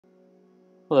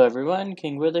Hello everyone,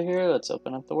 King Wither here. Let's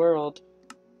open up the world.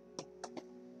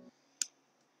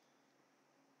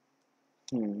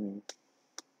 I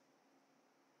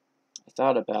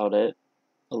thought about it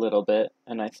a little bit,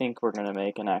 and I think we're gonna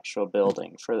make an actual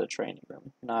building for the training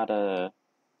room. Not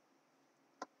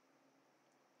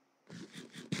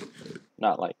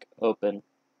like open.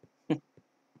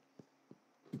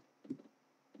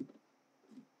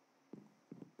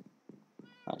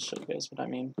 I'll show you guys what I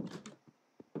mean.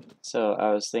 So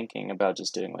I was thinking about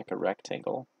just doing like a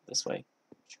rectangle this way.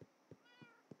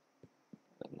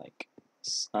 And like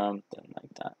something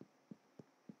like that.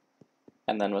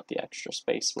 And then with the extra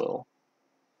space we'll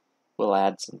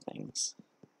add some things.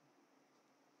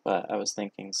 But I was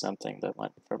thinking something that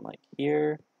went from like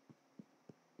here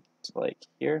to like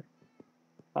here,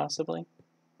 possibly,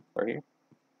 or here.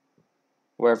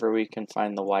 Wherever we can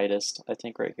find the widest. I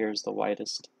think right here is the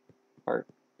widest part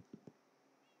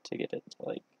to get it to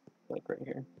like right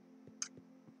here.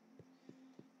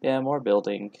 Yeah, more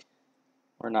building.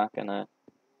 We're not gonna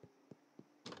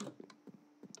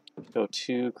go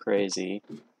too crazy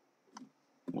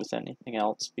with anything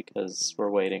else because we're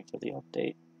waiting for the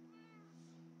update.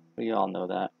 We all know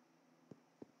that.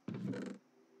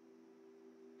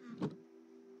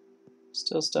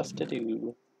 Still stuff to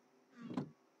do.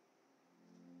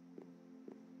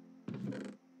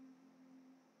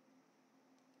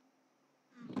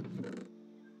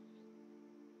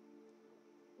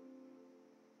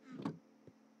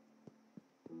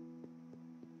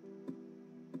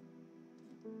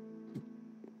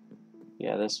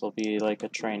 Yeah, this will be like a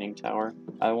training tower.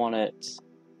 I want it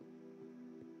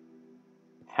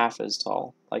half as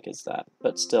tall, like it's that,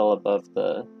 but still above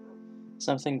the,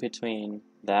 something between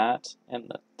that and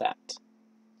that.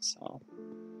 So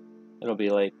it'll be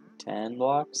like 10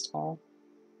 blocks tall-ish,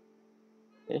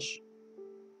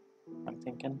 I'm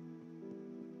thinking.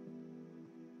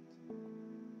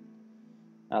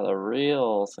 Now the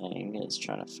real thing is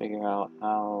trying to figure out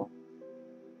how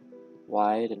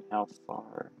wide and how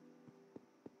far.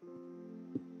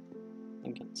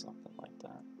 Thinking something like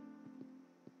that.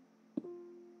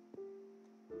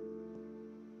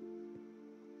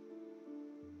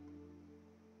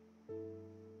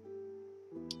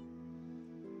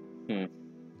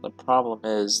 The problem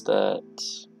is that...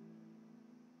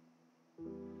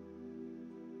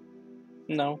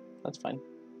 No, that's fine.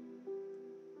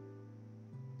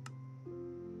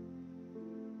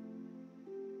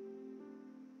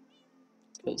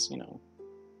 Because, you know,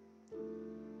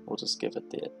 we'll just give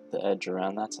it the edge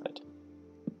around that side.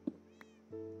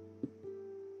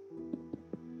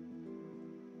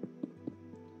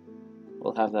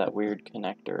 We'll have that weird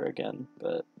connector again,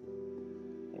 but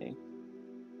hey.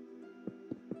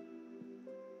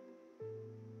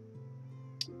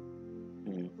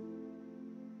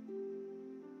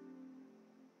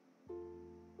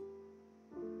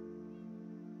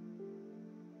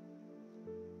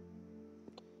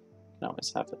 Can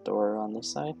always have a door on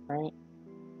this side, right?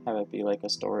 Have it be like a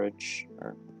storage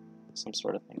or some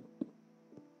sort of thing.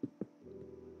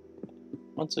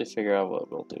 Once we figure out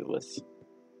what we'll do with,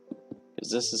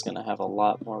 because this is gonna have a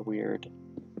lot more weird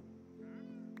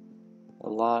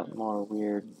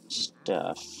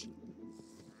stuff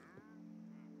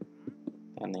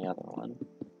than the other one.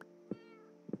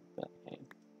 But hey,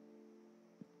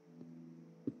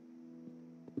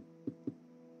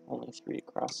 only 3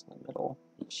 across in the middle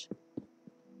each.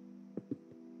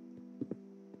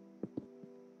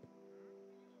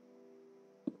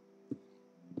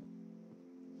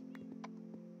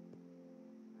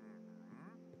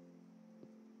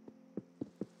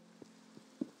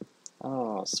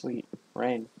 Oh, sweet.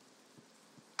 Rain.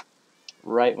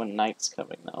 Right when night's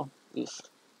coming, though. Oof.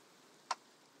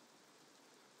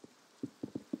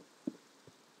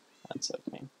 That's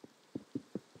okay.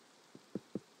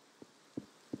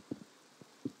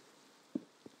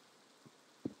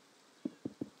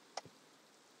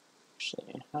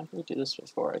 Actually, how did we do this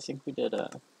before? I think we did,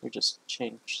 we just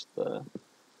changed the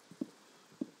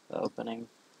opening.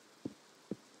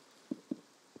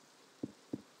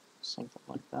 Something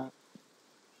like that.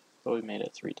 But we made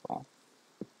it 3 tall.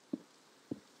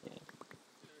 Yeah.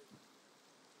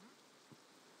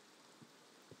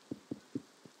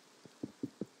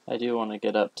 I do want to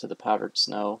get up to the powdered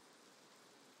snow.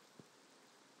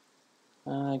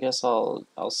 I guess I'll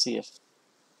see if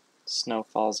snow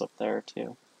falls up there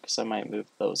too, because I might move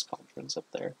those cauldrons up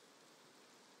there.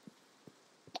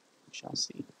 We shall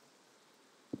see.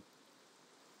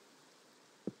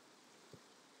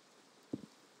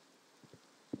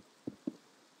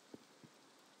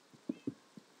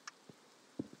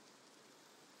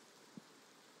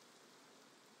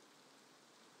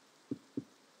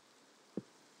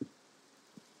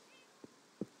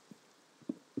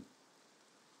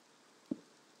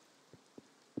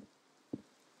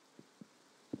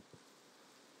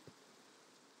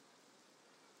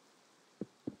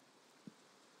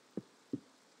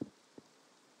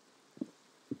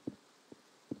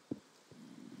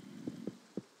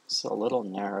 It's a little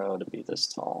narrow to be this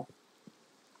tall.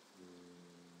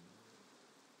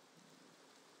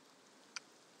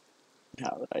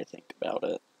 How would I think about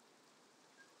it?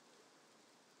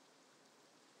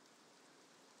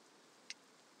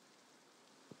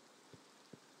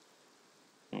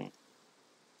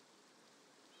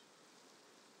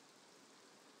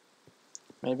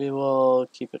 Maybe we'll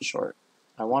keep it short.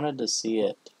 I wanted to see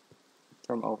it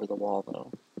from over the wall,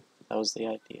 though. That was the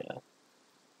idea.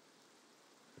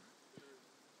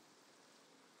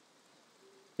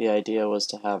 The idea was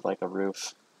to have like a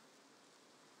roof.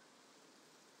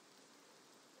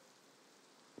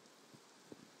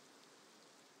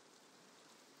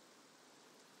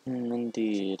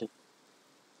 Indeed.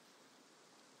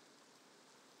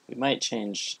 We might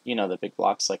change, you know, the big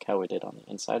blocks like how we did on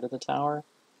the inside of the tower.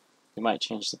 We might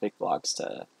change the big blocks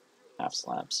to half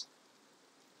slabs.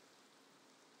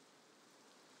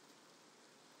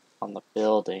 On the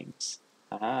buildings.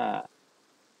 Ah,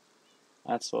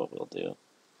 that's what we'll do.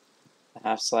 The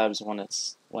half slabs when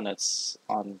it's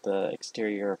on the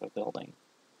exterior of a building.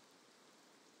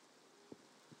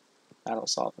 That'll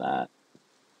solve that.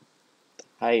 The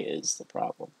height is the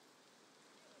problem.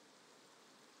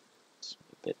 It's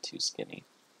a bit too skinny.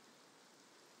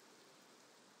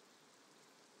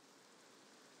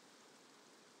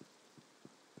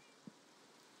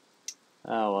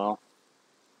 Oh well.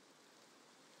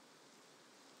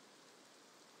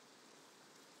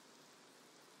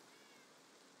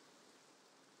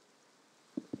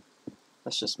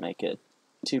 Let's just make it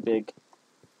too big,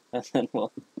 and then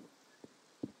we'll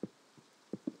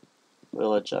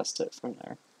adjust it from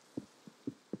there.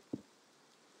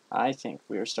 I think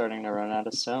we are starting to run out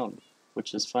of stone,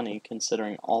 which is funny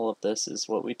considering all of this is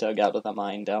what we dug out of the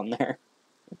mine down there.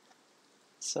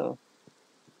 So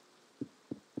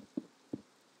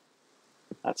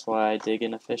that's why I dig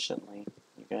inefficiently.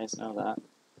 You guys know that.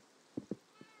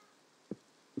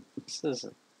 This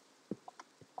isn't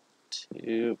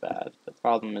too bad. The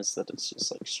problem is that it's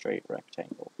just like straight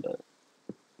rectangle, but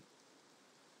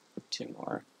 2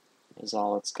 more is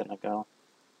all it's gonna go.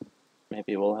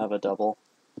 Maybe we'll have a double.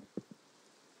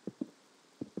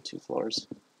 2 floors.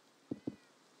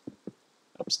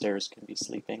 Upstairs can be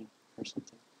sleeping or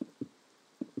something.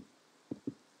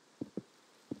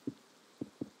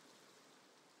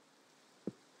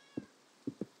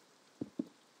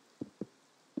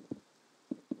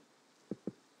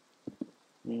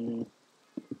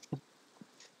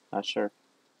 Not sure.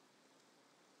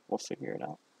 We'll figure it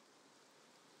out.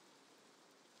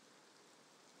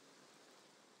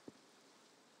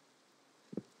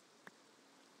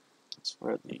 That's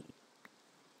where the...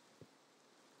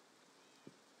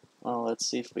 Well, let's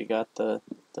see if we got the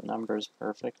numbers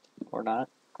perfect or not.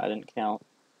 I didn't count.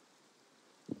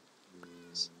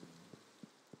 Let's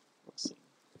see.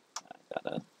 I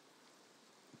gotta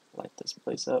light this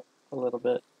place up a little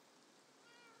bit.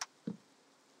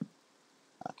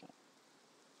 Okay.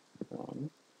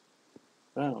 Boom.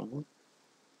 Boom.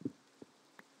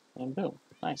 And boom.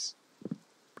 Nice.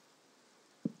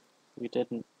 We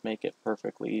didn't make it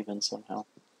perfectly even somehow.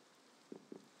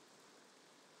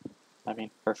 I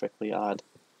mean, perfectly odd.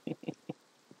 You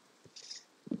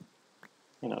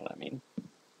know what I mean.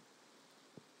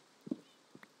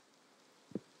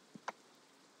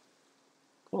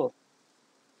 Cool.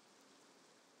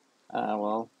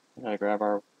 Well, we gotta grab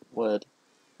our wood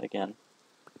again.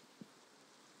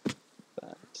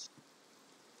 But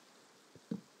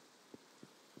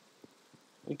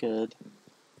we good.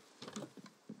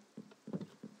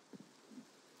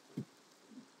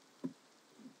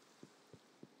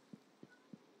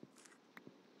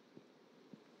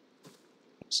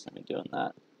 Just gonna be doing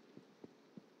that.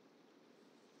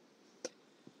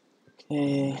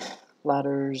 Okay,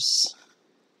 ladders.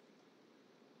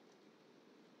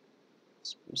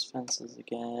 Spruce fences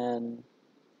again.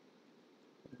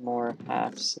 More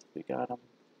halves if we got them.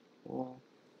 Cool.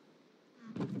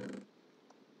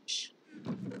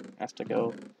 Have to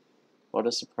go, what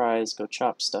a surprise, go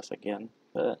chop stuff again,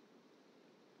 but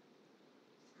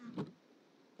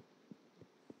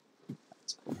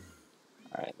that's cool.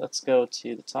 Alright, let's go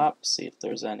to the top, see if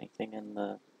there's anything in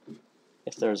the,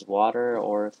 if there's water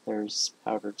or if there's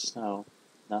powdered snow.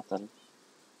 Nothing.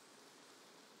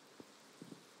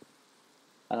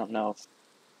 I don't know if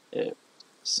it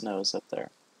snows up there.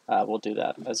 We'll do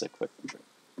that as a quick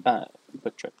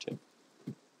trip too.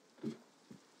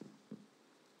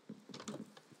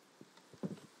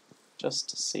 Just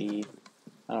to see.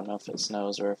 I don't know if it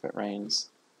snows or if it rains.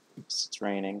 It's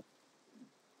raining.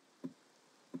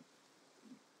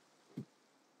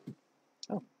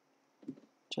 Oh,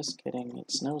 just kidding.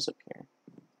 It snows up here.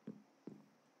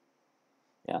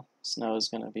 Yeah, Snow is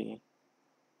going to be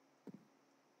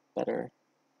better.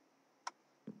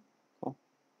 Cool.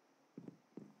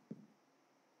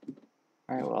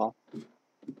 Alright, well.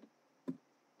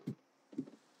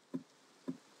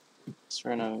 So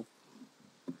we're going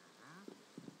to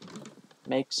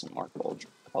make some more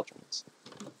cauldrons.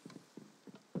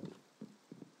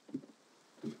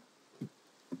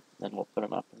 Then we'll put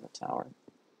them up in the tower.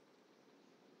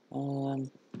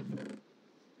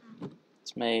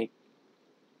 Let's make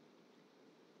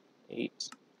 8.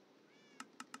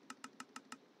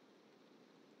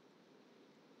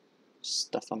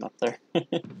 Stuff them up there.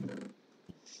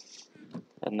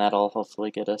 And that'll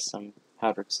hopefully get us some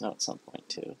powdered snow at some point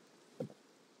too.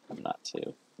 I'm not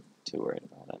too worried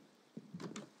about it.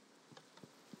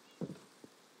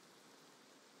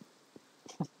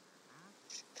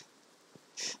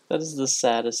 That is the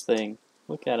saddest thing.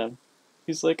 Look at him.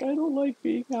 He's like, I don't like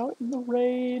being out in the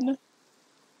rain.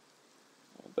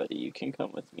 Oh, buddy, you can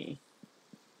come with me.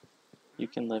 You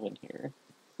can live in here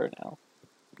for now.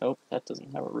 Nope, that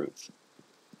doesn't have a roof.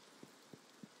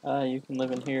 You can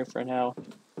live in here for now.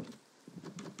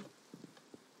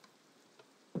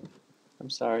 I'm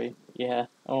sorry. Yeah.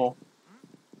 Oh.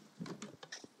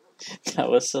 That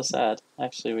was so sad.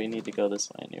 Actually, we need to go this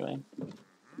way anyway.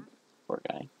 Poor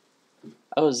guy.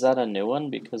 Oh, is that a new one?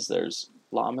 Because there's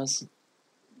llamas?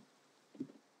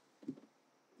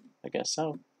 I guess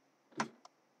so.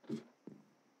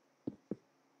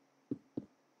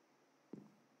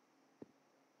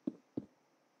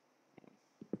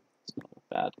 It's gonna look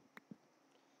bad.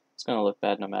 It's gonna look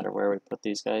bad no matter where we put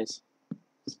these guys.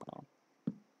 So,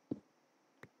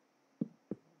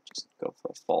 just go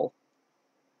for a full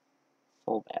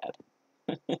bad.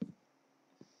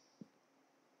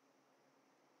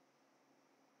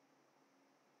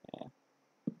 Yeah.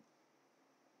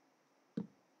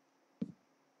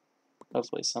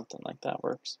 Hopefully something like that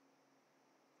works.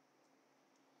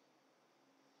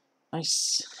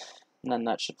 Nice. And then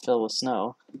that should fill with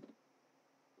snow.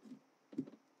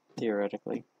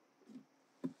 Theoretically.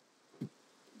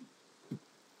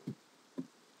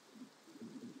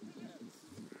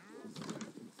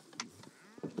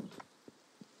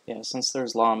 Yeah, since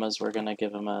there's llamas, we're gonna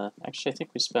give him a... Actually, I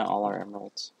think we spent all our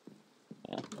emeralds.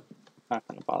 Yeah, not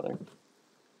gonna bother.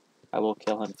 I will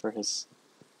kill him for his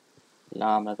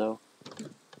llama, though.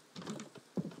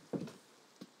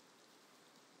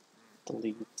 The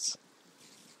leads.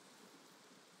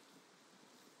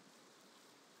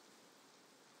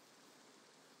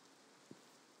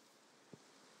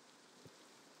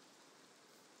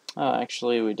 Oh,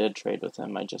 actually, we did trade with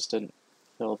him. I just didn't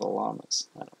kill the llamas.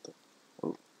 I don't think.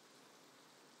 Ooh.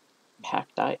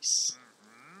 Packed ice.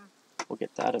 We'll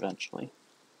get that eventually.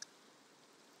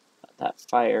 That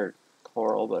fire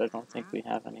coral, but I don't think we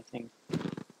have anything.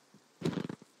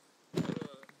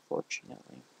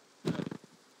 Unfortunately.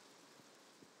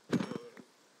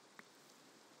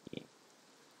 Yeah.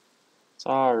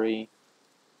 Sorry.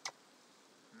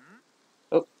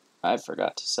 Oh, I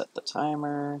forgot to set the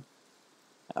timer.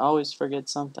 I always forget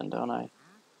something, don't I?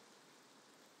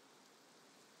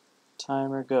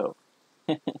 Timer go.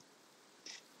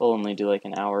 We'll only do like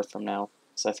an hour from now,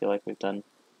 so I feel like we've done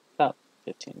about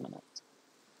 15 minutes.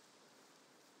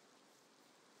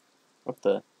 With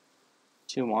the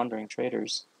 2 wandering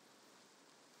traders.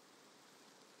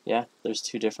 Yeah, there's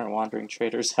 2 different wandering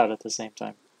traders out at the same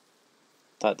time.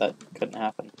 Thought that couldn't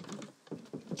happen.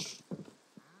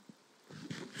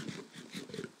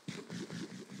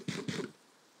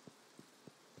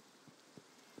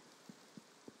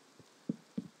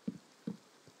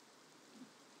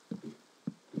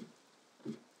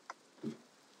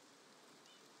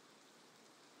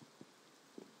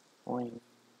 Boing.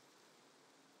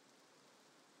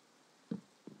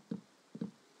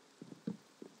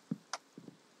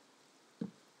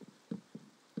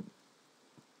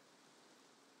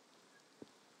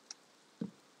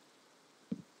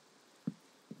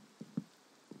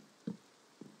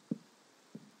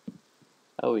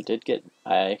 Oh, we did get...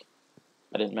 I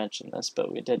didn't mention this,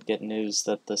 but we did get news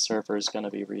that the server is going to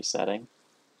be resetting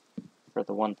for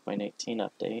the 1.18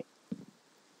 update.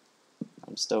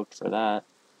 I'm stoked for that.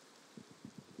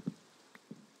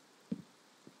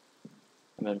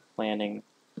 I've been planning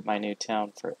my new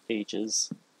town for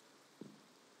ages.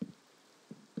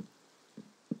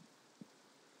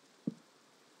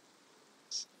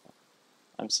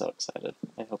 I'm so excited.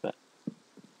 I hope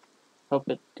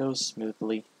it goes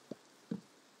smoothly.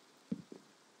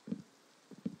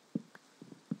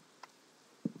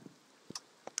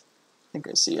 I think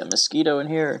I see a mosquito in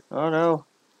here. Oh no.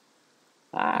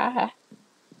 Ah.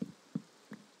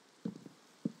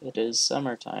 It is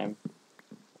summertime.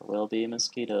 There will be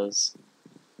mosquitoes.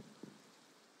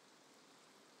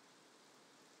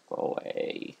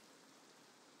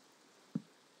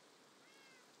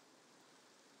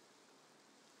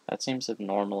 That seems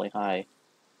abnormally high.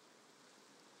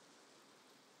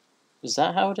 Is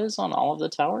that how it is on all of the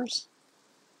towers?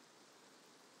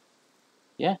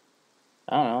 Yeah.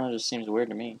 I don't know, it just seems weird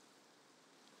to me.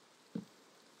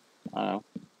 I don't know.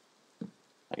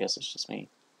 I guess it's just me.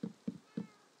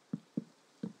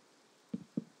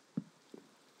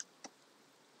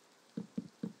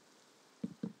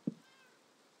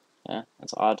 Yeah,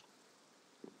 that's odd.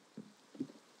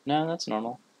 No, that's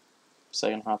normal. So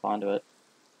I can hop onto it.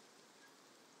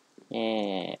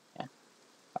 Yeah,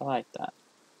 I like that.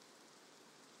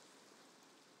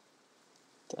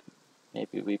 Then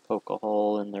maybe we poke a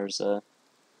hole and there's a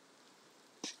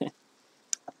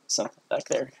something back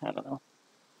there. I don't know.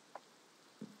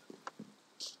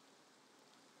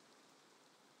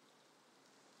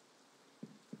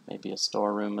 Maybe a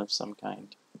storeroom of some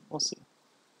kind. We'll see.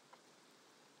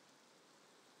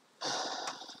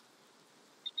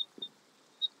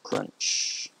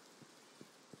 Crunch.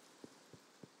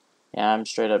 Yeah, I'm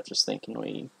straight up just thinking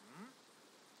we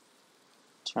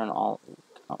turn all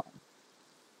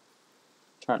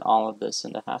of this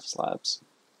into half slabs.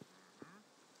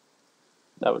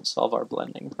 That would solve our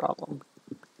blending problem.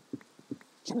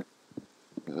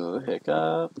 Ooh,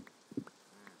 hiccup.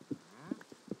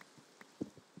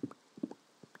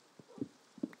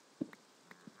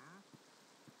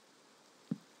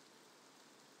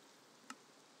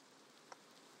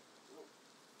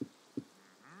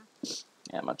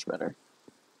 Yeah, much better.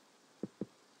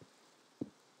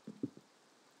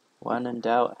 When in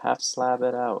doubt, half slab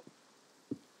it out.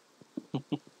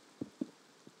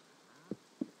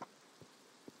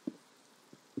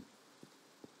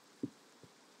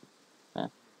 Yeah.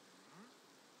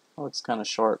 Oh, it's kind of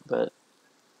short, but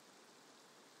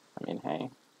I mean, hey,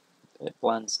 it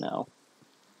blends now.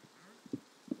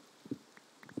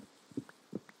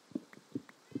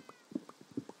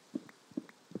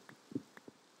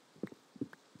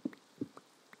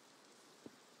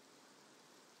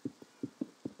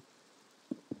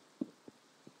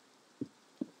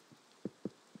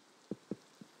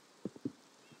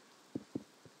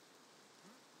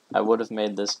 I would have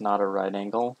made this not a right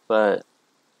angle, but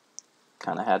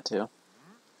kind of had to.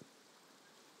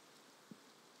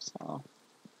 So,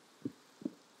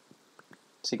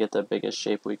 to get the biggest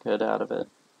shape we could out of it.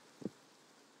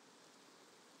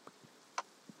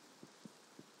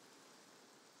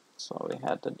 That's what we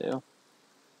had to do.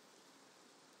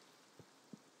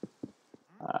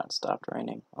 It stopped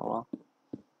raining. Oh well.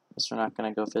 Guess we're not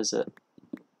gonna go visit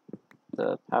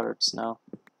the powdered snow.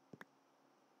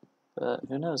 But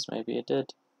who knows, maybe it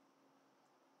did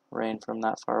rain from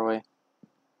that far away.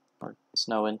 Or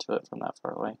snow into it from that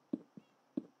far away.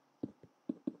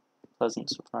 Pleasant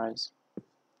surprise.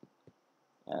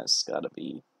 Yeah, it's gotta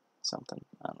be something.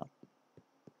 I don't know.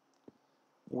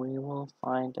 We will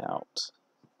find out.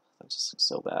 That just looks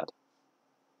so bad.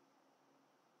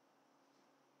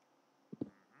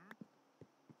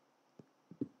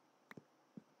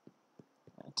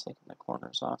 Yeah, taking the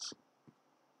corners off.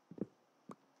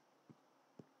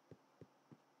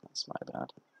 That's my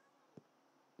bad.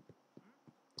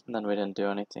 And then we didn't do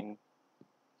anything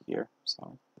here,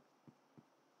 so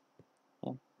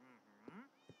yeah.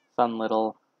 Fun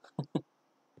little. We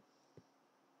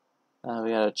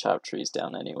gotta chop trees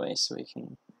down anyway, so we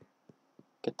can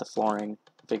get the flooring.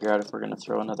 Figure out if we're gonna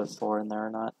throw another floor in there or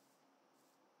not.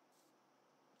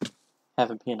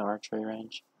 Have it be an archery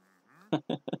range.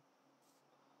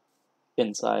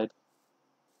 Inside.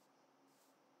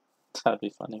 That'd be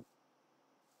funny.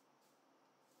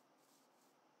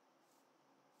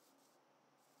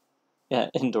 Yeah,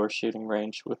 indoor shooting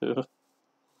range. Woohoo.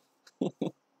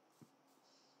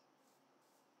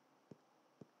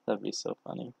 That'd be so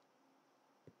funny.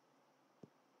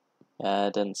 Yeah,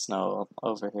 it didn't snow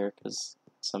over here because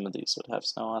some of these would have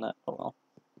snow on it. Oh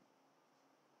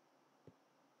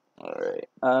well.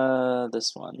 Alright,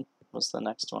 this one was the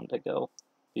next one to go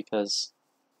because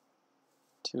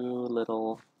too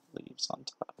little leaves on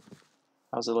top.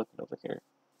 How's it looking over here?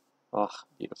 Oh,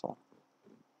 beautiful.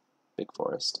 Big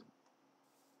forest.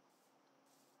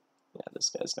 Yeah, this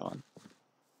guy's going.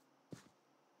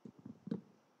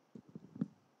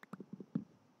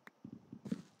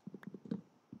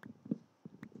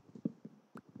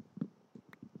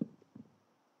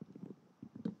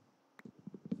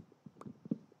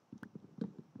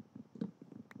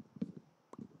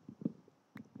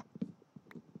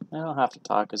 I don't have to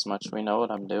talk as much. We know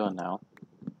what I'm doing now.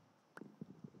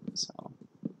 So.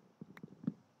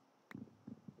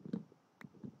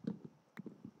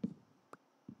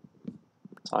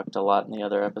 Talked a lot in the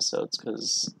other episodes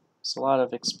because it's a lot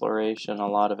of exploration, a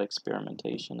lot of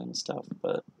experimentation and stuff,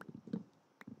 but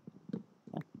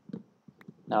yeah.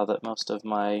 now that most of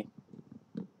my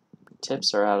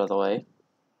tips are out of the way,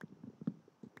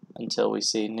 until we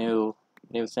see new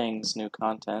things, new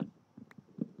content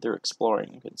through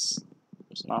exploring. There's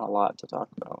not a lot to talk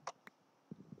about.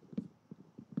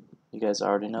 You guys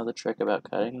already know the trick about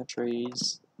cutting the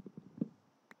trees,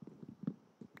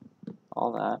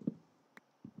 all that.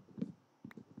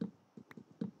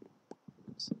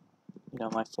 You know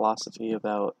my philosophy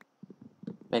about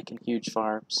making huge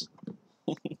farms.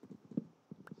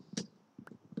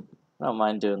 I don't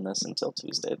mind doing this until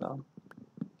Tuesday though.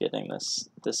 Getting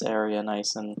this area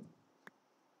nice and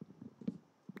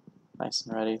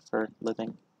ready for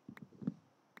living.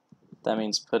 That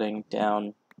means putting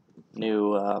down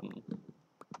new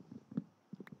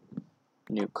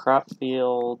new crop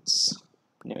fields,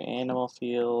 new animal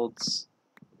fields,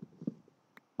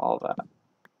 all that.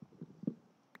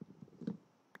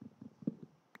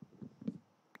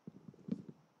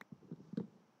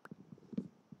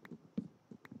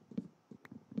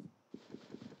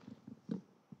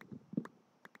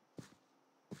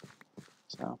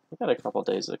 So we got a couple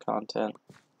days of content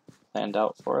planned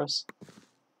out for us.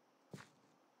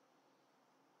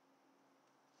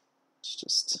 It's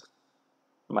just,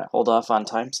 I might hold off on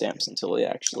timestamps until we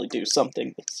actually do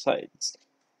something besides,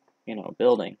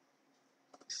 building.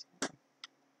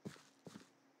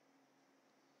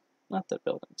 Not that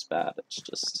building's bad, it's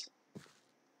just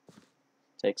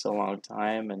takes a long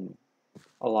time, and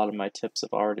a lot of my tips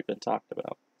have already been talked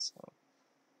about, so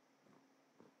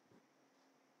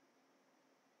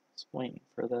just waiting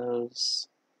for those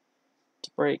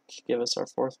to break, give us our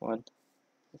fourth one,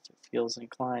 if it feels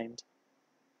inclined.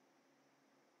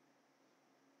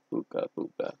 Booga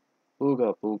booga,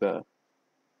 booga booga,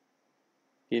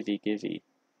 givey givey.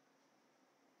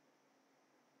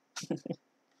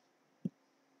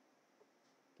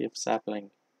 Give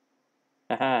sapling.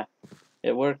 Haha,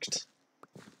 it worked.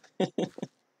 Okay.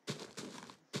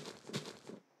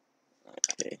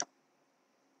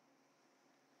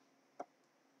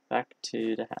 Back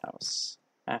to the house.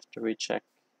 After we check,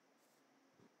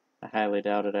 I highly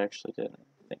doubt it actually did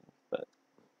anything, but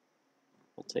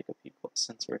we'll take a peek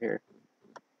since we're here.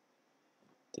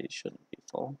 These shouldn't be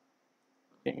full.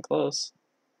 Getting close.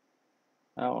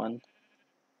 That one.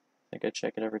 I think I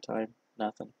check it every time.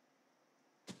 Nothing.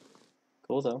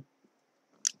 Cool though.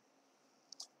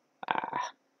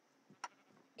 Ah.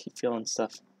 Keep feeling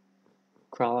stuff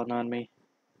crawling on me.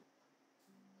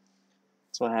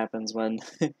 That's what happens when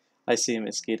I see a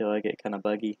mosquito, I get kind of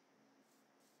buggy.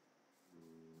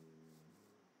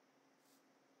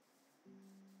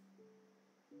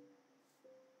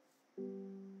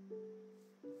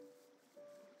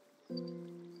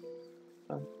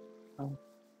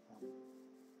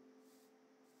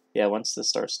 Yeah, once this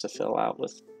starts to fill out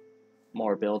with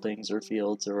more buildings or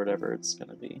fields or whatever, it's going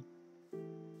to be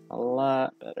a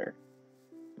lot better.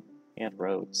 And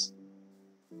roads.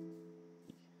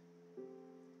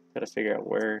 Gotta figure out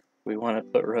where we want to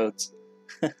put roads.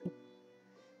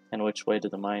 And which way to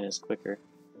the mine is quicker.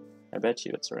 I bet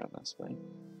you it's around this way.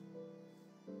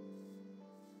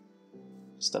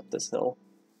 Just up this hill.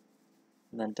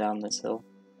 And then down this hill.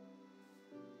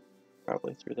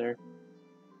 Probably through there.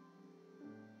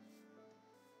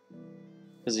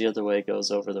 Because the other way goes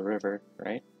over the river,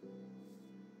 right?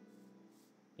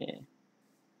 Yeah.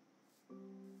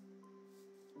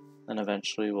 And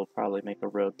eventually we'll probably make a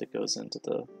road that goes into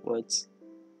the woods.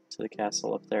 To the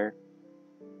castle up there.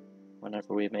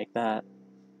 Whenever we make that.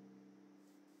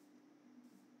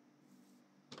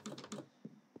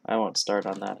 I won't start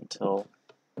on that until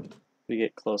we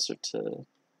get closer to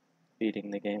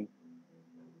beating the game.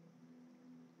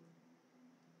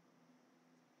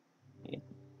 Yeah.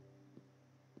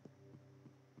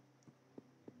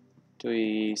 Do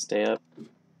we stay up?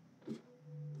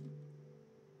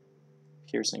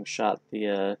 Piercing shot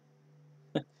the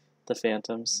the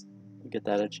phantoms. Get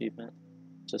that achievement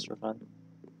just for fun.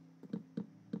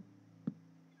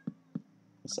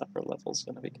 This upper level's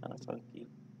gonna be kind of funky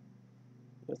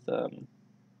with that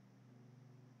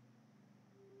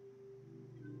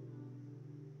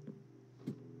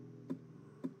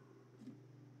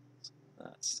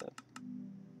stuff.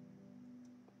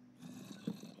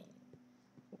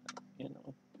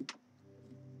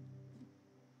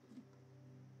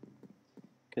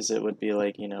 Because it would be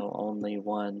like, only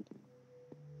one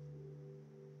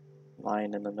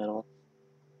line in the middle.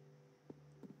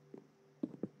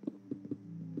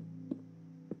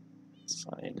 It's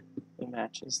fine. It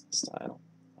matches the style,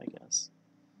 I guess.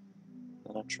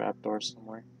 Then a trapdoor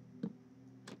somewhere.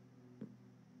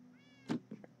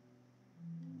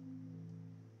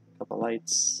 Couple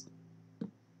lights.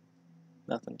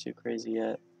 Nothing too crazy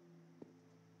yet.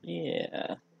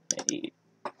 Yeah, hey.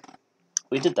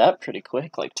 We did that pretty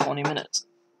quick, like 20 minutes.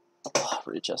 Oh,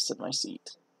 readjusted my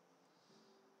seat.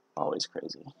 Always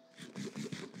crazy.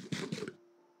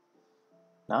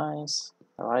 Nice.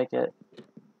 I like it.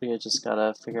 We just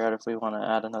gotta figure out if we want to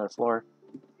add another floor.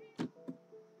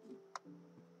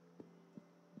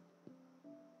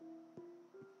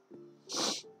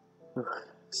 Ooh,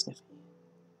 sniffy.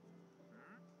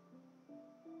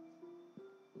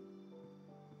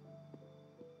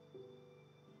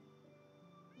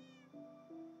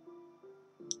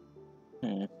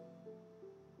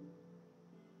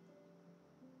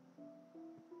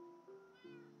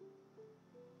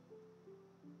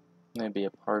 Maybe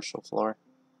a partial floor.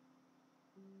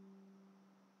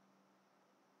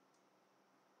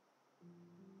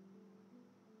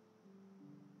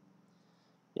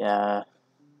 Yeah.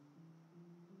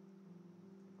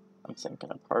 I'm thinking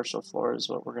a partial floor is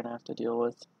what we're gonna have to deal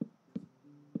with.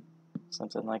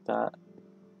 Something like that.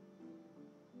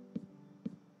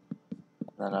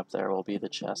 And then up there will be the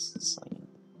chests,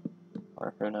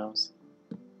 or who knows.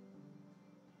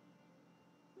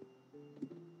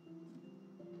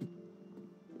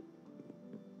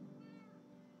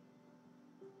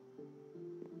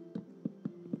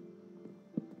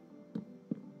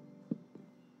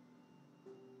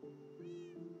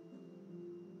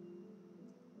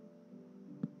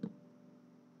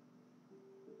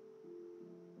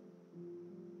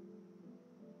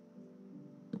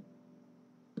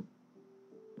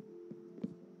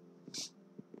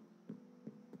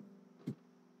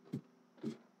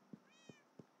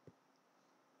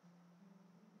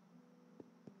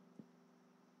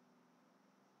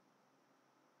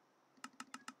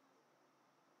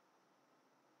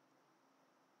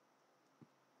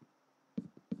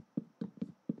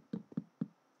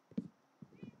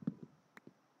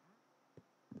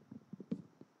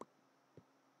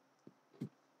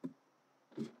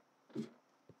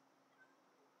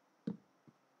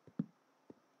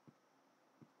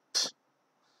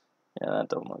 Yeah, that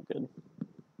don't look good.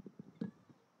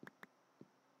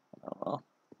 Oh well.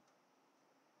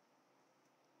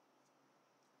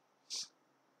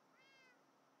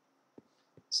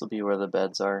 This will be where the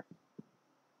beds are.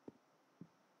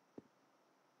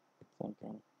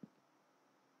 Thinking.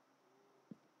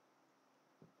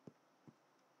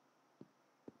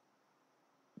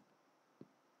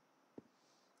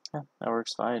 Yeah, that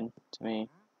works fine to me.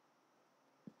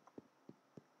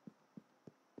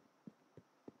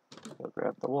 Go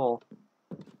grab the wool.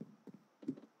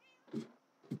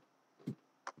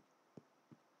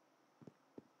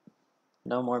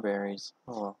 No more berries.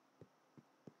 Oh well.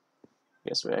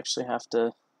 Guess we actually have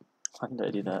to. Why did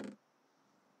I do that?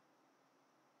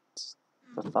 It's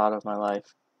the thought of my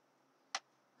life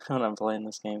when I'm playing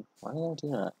this game. Why did I do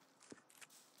that?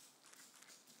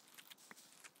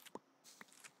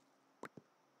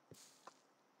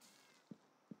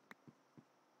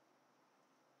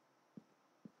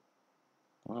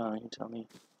 I don't know, you tell me.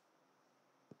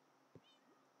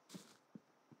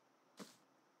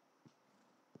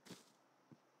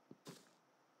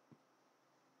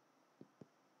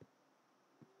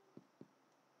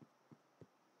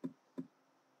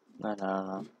 I don't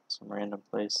know. Some random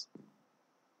place.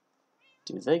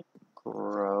 Do they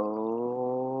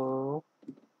grow?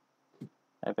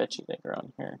 I bet you they grow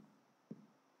in here.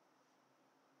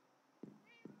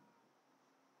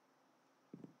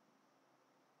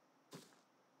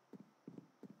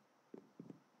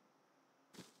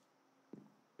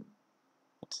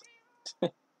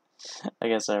 I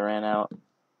guess I ran out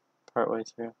partway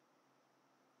through.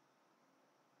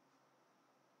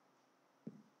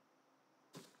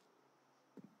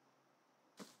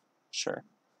 Sure.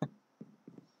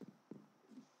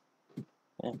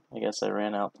 Yeah, I guess I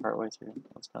ran out partway through.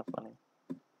 That's kind of funny.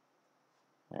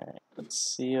 Alright, let's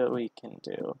see what we can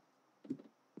do.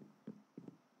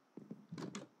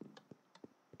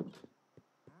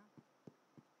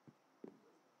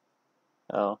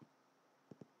 Oh.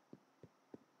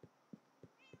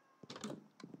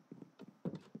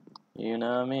 You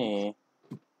know me.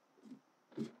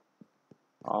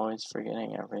 Always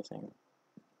forgetting everything.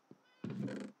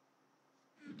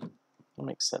 We'll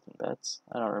make 7 beds.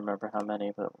 I don't remember how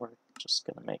many, but we're just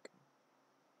gonna make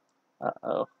them.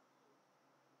 Uh-oh.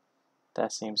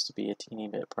 That seems to be a teeny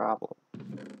bit problem.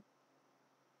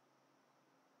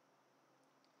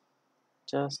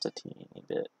 Just a teeny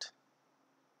bit.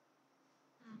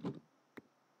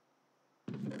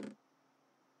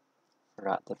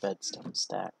 Forgot the beds don't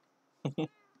stack. Then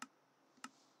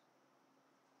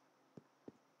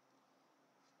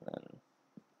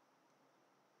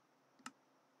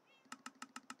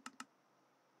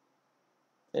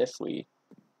if we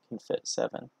can fit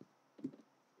 7.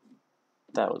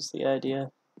 That was the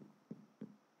idea.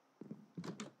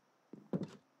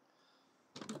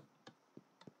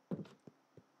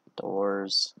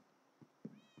 Doors.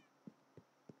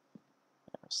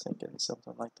 I was thinking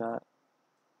something like that.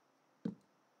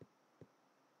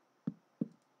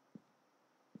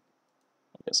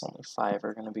 I guess only 5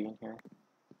 are going to be in here.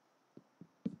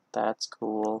 That's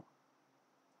cool.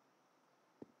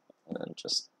 And then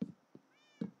just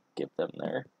give them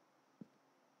their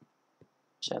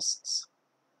chests.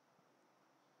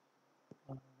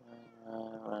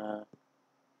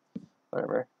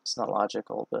 Whatever. It's not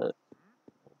logical, but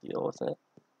we'll deal with it.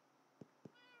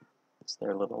 It's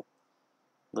their little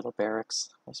barracks,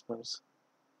 I suppose.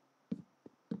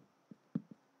 If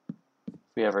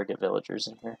we ever get villagers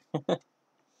in here,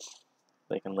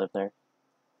 they can live there.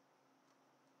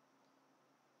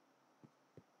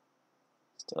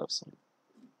 Still have some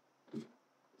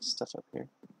stuff up here.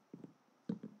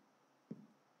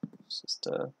 It's just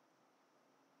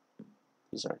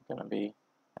these aren't going to be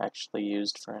actually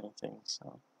used for anything,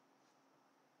 so.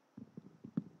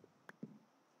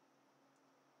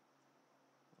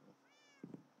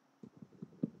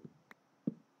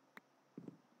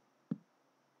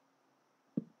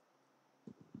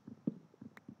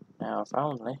 Now, if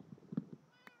only.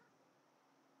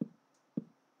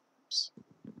 Oops.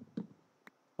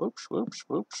 Whoops, whoops,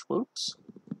 whoops, whoops.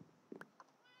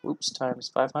 Whoops times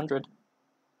 500.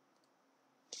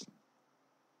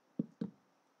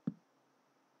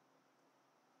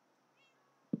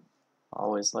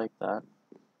 Always like that.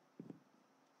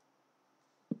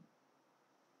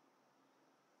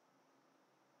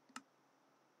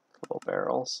 Couple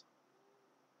barrels.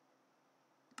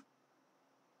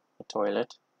 A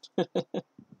toilet.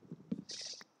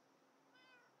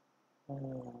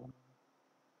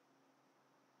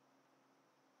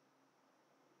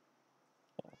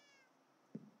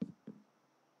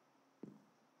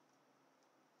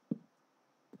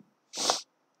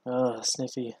 Oh,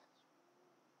 sniffy.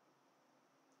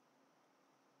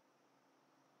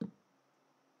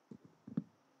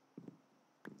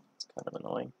 It's kind of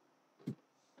annoying.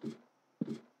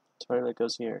 Toilet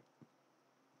goes here.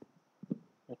 I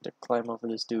have to climb over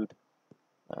this dude.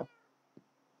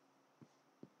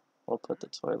 We'll put the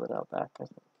toilet out back, I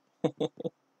think.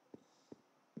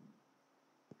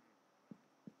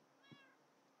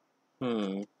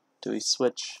 Do we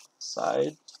switch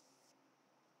side?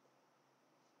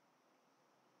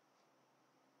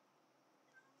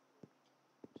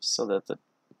 Just so that the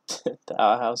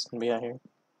outhouse can be out here?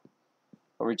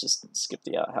 Or we just skip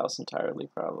the outhouse entirely,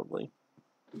 probably.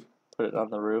 Put it on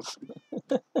the roof.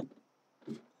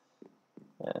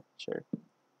 Yeah, sure.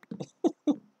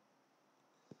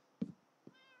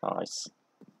 Nice.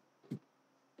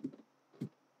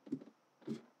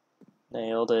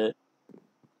 Nailed it.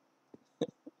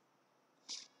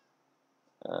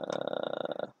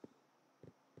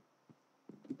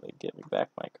 Give me back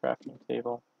my crafting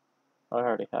table. Oh, I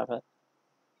already have it.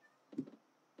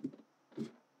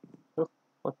 Oh,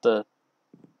 what the?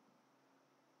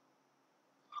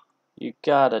 You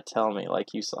gotta tell me,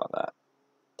 like, you saw that.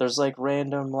 There's, like,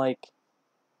 random, like,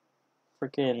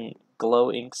 freaking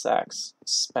glow ink sacs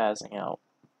spazzing out.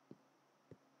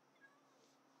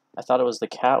 I thought it was the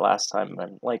cat last time, but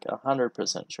I'm, like,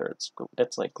 100% sure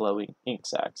it's like glowing ink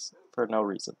sacs for no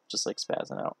reason, just, like,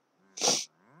 spazzing out.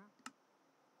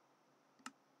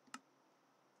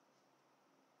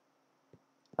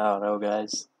 I don't know,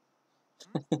 guys.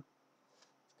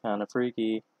 Kinda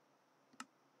freaky.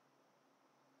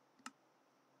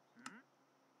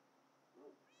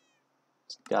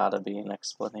 There's gotta be an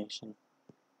explanation.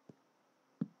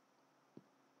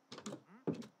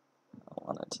 I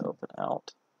want it to open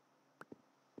out.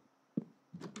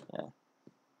 Yeah.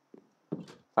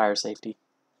 Fire safety.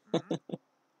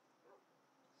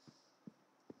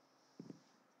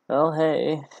 Well,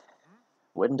 hey.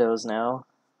 Windows now,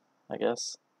 I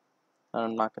guess.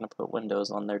 I'm not going to put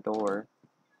windows on their door.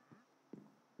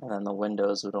 And then the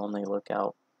windows would only look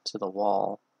out to the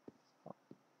wall.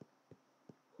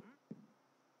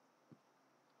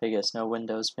 I guess no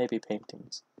windows, maybe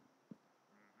paintings.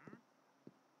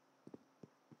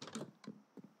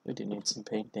 We do need some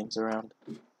paintings around.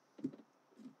 I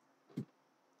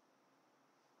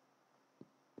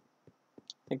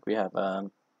think we have,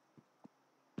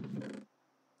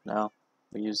 no,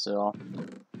 we used it all.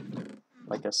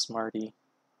 Like a Smartie.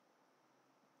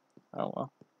 Oh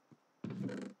well.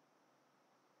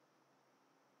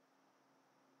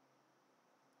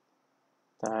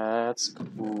 That's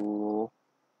cool.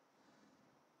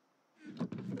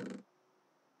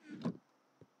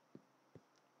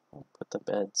 I'll put the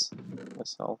beds.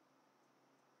 This help.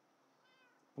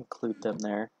 include them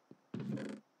there.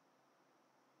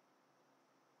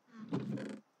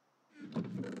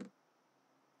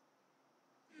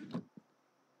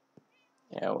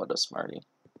 Yeah, what a smarty.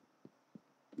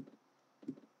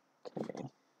 Okay.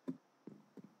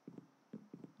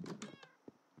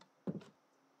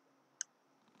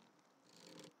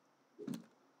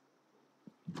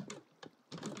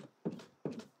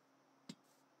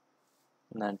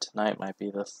 And then tonight might be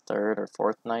the 3rd or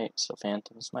 4th night, so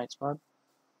Phantom's Night's mod.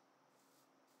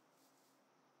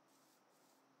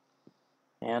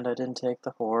 And I didn't take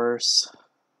the horse.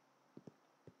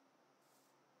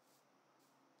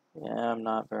 Yeah, I'm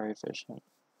not very efficient.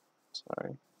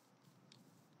 Sorry.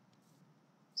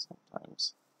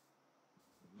 Sometimes.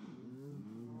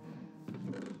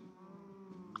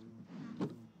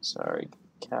 Sorry,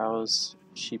 cows.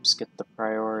 Sheeps get the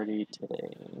priority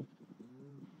today.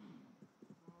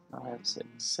 5, 6,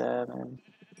 7,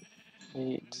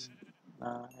 8,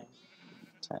 9,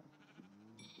 10.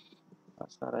 I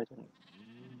thought I didn't.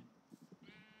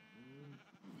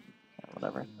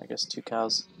 Whatever. I guess 2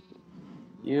 cows.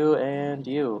 You and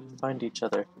you find each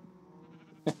other.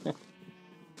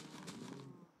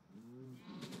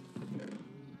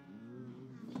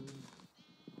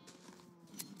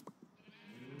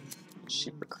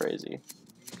 Sheep are crazy.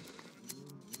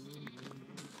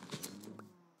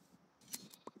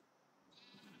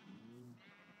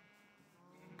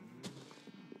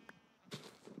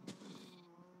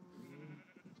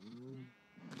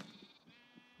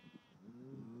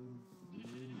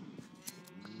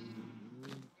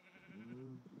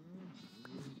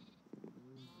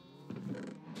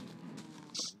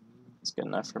 It's good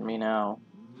enough for me now.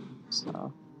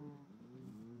 So.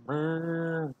 What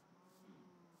am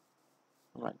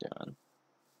I doing?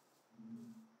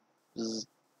 Zzz.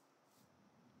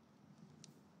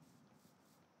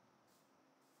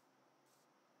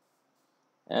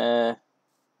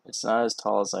 It's not as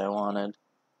tall as I wanted.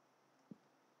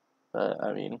 But,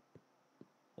 I mean,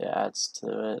 it adds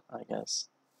to it, I guess.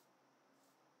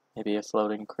 Maybe a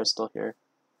floating crystal here.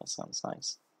 That sounds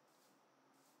nice.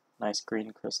 Nice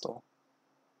green crystal.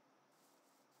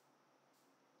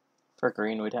 For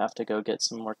green, we'd have to go get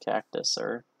some more cactus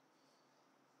or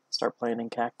start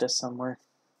planting cactus somewhere.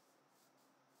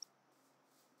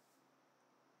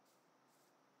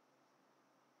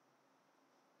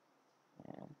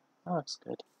 Yeah, that looks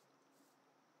good.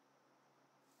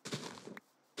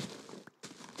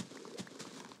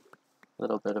 A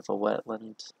little bit of a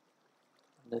wetland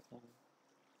kind of thing.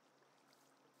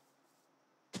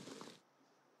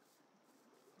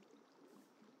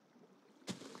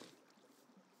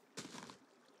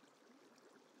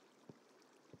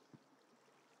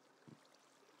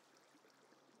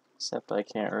 Except I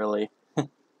can't really,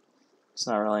 it's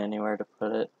not really anywhere to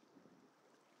put it.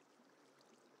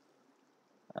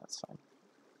 That's fine.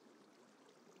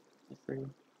 Be free.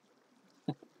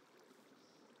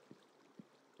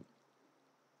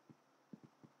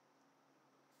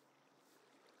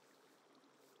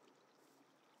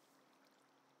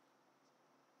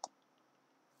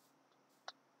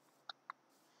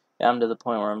 Yeah, I'm to the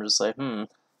point where I'm just like,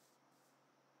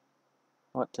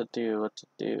 what to do, what to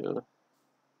do.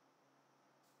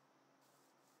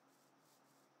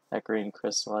 That green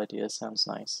crystal idea sounds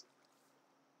nice.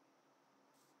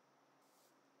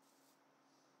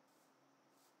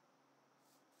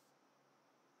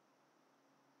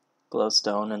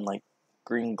 Glowstone and like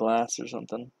green glass or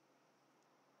something.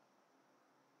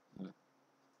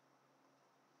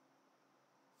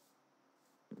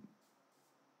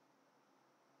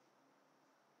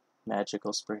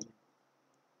 Magical spring.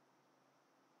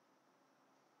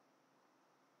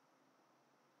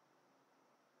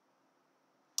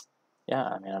 Yeah,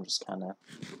 I mean, I'm just kind of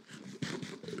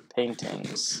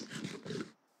paintings.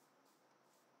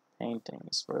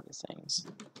 Paintings for the things.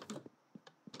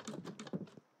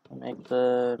 Make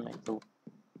the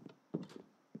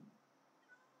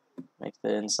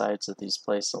insides of these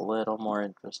places a little more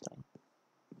interesting.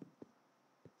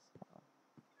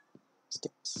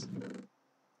 Sticks.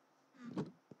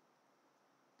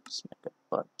 Just make a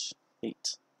bunch.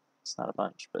 8. It's not a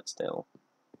bunch, but still.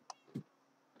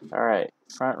 Alright,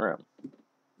 front room.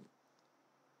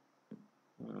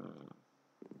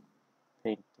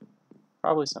 Paint.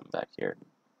 Probably something back here.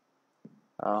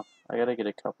 Oh, I gotta get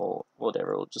a couple.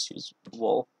 Whatever, we'll just use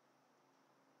wool.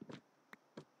 I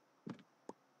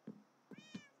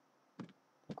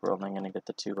think we're only gonna get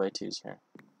the 2x2s here.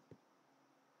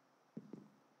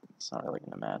 It's not really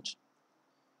gonna match.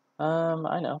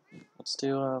 I know. Let's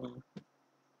do,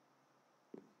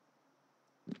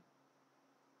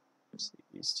 let's see,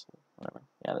 these two. Whatever.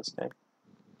 Yeah, this guy.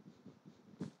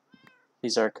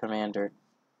 He's our commander.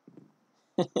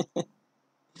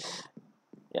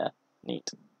 Yeah, neat.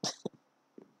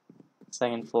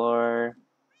 Second floor.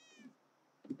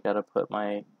 Gotta put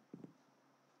my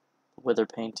wither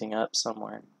painting up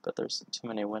somewhere, but there's too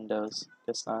many windows.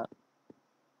 Guess not.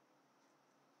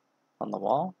 On the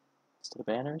wall? Instead of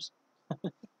banners?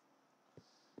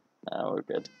 No, we're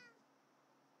good.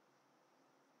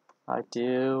 I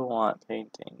do want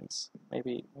paintings.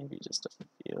 Maybe just a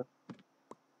few.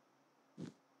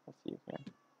 A few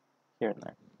here and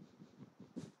there.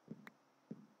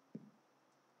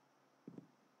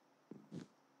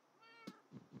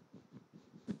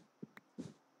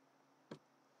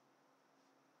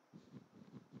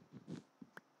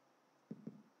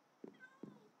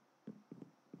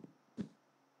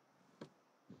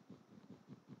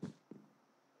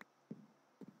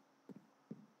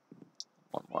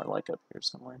 One more like up here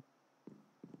somewhere.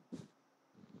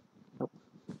 Nope.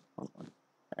 One more.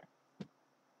 There. I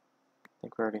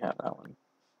think we already have that one.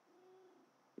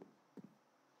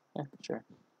 Yeah, sure.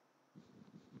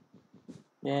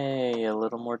 Yay, a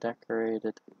little more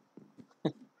decorated.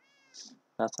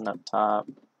 Nothing up top.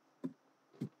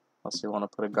 Unless you want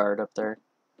to put a guard up there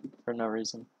for no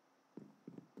reason.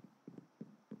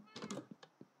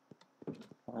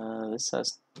 This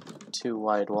has 2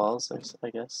 wide walls, I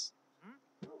guess.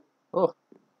 Oh,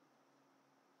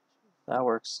 that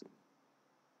works.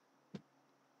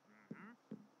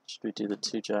 Should we do the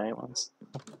 2 giant ones?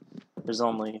 There's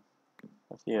only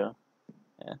a few.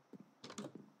 Yeah.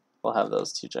 We'll have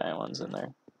those 2 giant ones in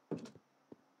there.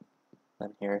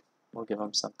 Then here, we'll give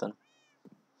them something.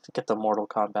 Get the Mortal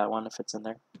Kombat one if it's in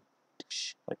there.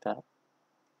 Like that.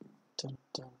 Dun,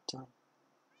 dun, dun.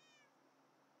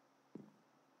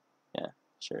 Yeah,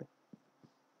 sure.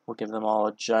 We'll give them all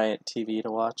a giant TV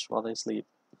to watch while they sleep.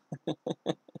 We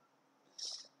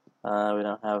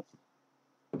don't have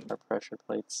our pressure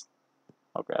plates.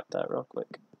 I'll grab that real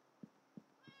quick.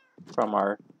 From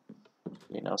our,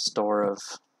 store of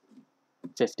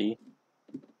 50.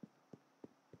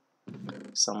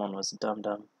 Someone was dumb.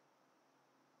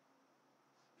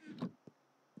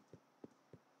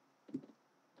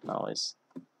 Always.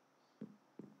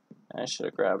 I should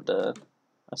have grabbed a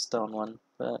stone one,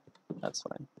 but that's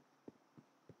fine.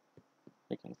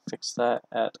 We can fix that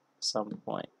at some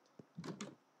point.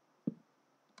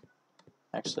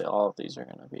 Actually, all of these are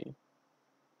going to be,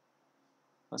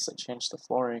 unless I change the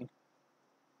flooring.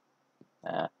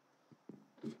 Nah.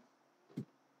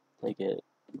 They get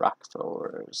rock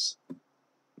floors.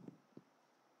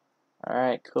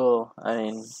 Alright, cool. I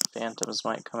mean, phantoms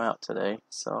might come out today,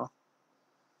 so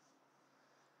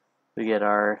we get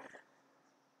our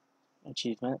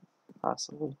achievement,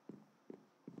 possibly.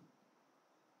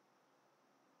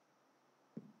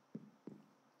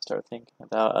 Start thinking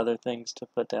about other things to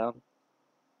put down.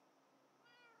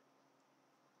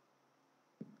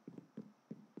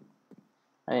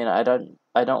 I mean, I don't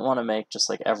want to make just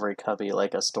like every cubby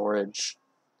like a storage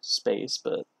space,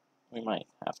 but we might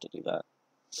have to do that.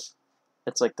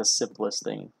 It's like the simplest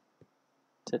thing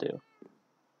to do.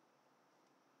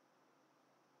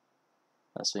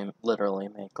 Unless we literally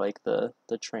make like the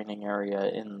training area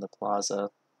in the plaza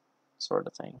sort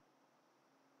of thing.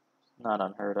 Not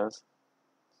unheard of.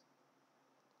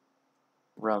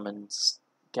 Romans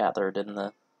gathered in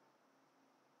the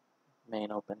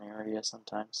main open area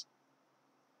sometimes.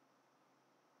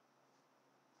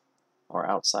 Or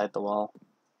outside the wall.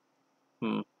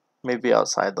 Maybe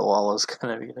outside the wall is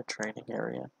gonna be the training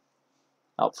area.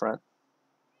 Out front.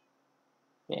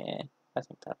 Yeah, I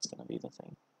think that's gonna be the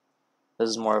thing. This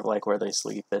is more of like where they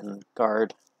sleep and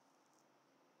guard.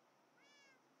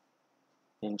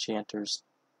 The Enchanter's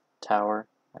Tower,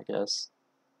 I guess.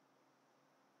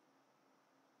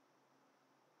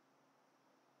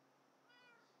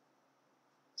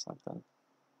 Something.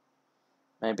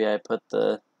 Maybe I put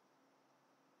the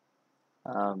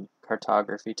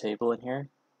cartography table in here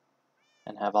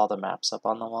and have all the maps up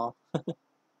on the wall.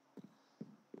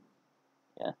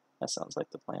 Yeah, that sounds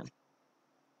like the plan.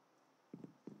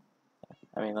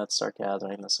 I mean, let's start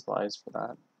gathering the supplies for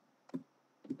that.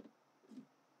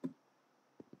 I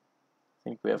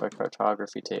think we have a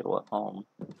cartography table at home,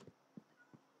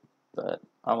 but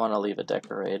I want to leave it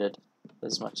decorated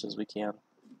as much as we can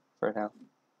for now.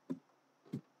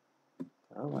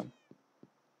 Oh,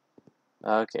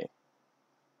 okay.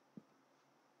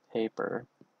 Paper.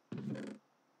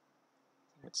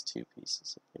 It's 2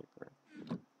 pieces of paper.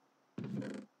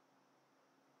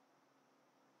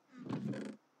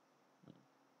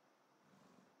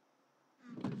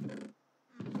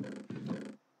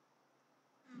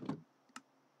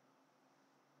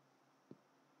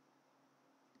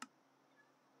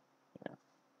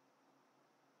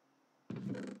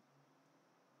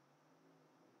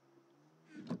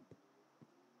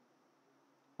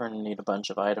 We're gonna need a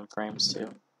bunch of item frames too.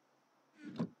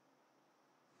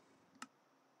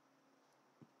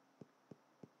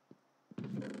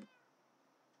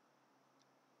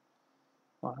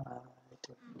 Why do I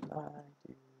do that?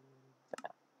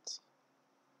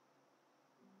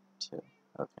 2.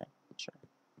 Okay, sure.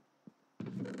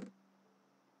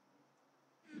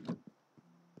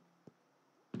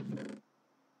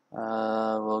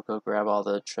 We'll go grab all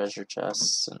the treasure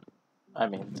chests and I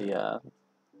mean the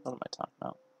what am I talking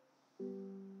about?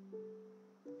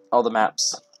 All the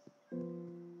maps.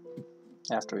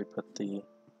 After we put the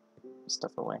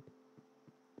stuff away.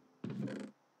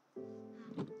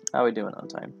 How are we doing on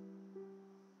time?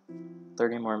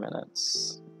 30 more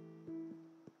minutes.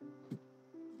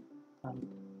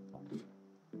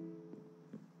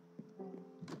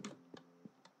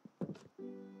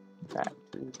 Back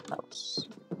to the house.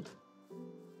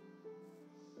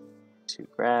 To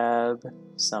grab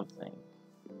something.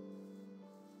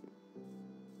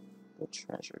 The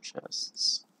treasure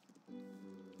chests.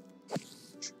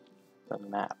 The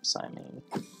maps, I mean.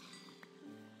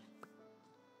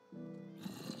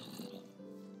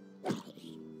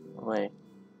 Wait.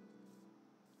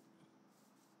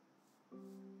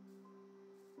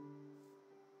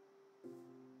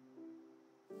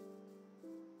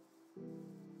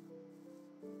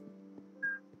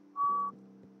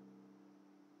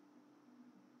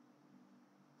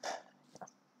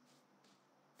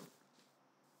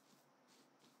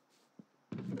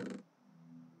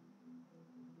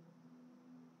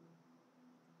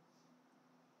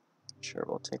 Sure,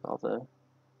 we'll take all the...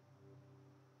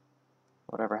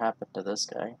 Whatever happened to this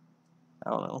guy? I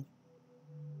don't know.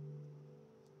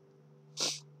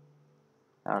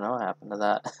 I don't know what happened to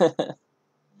that.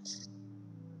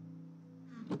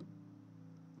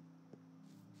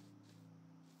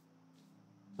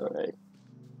 Alright.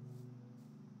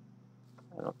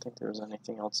 I don't think there's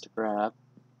anything else to grab.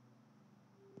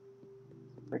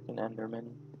 Freaking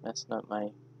Enderman messing up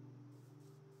my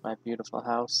beautiful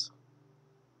house.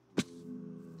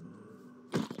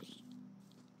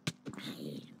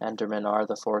 Endermen are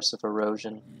the force of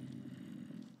erosion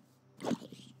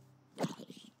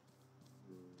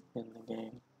in the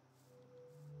game.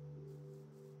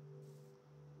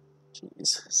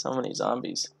 Jeez, so many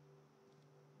zombies.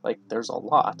 Like, there's a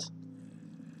lot.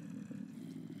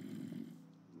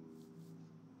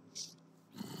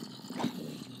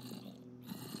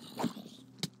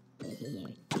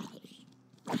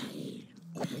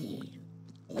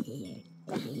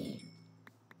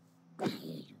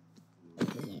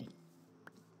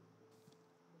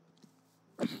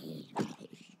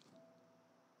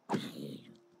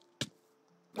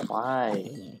 Why?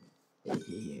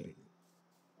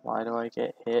 Why do I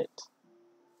get hit?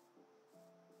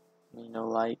 You know,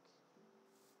 like...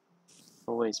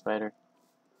 Go away, spider.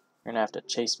 You're gonna have to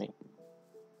chase me.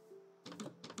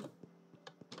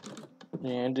 What are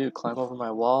you gonna do? Climb over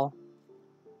my wall?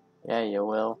 Yeah, you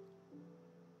will.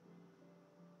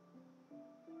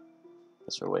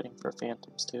 Guess we're waiting for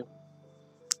phantoms too.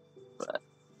 But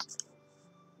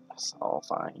it's all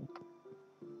fine.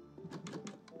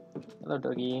 Hello,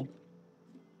 doggy.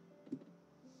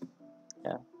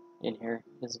 Yeah, in here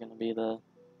is gonna be the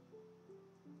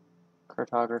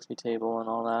cartography table and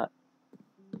all that.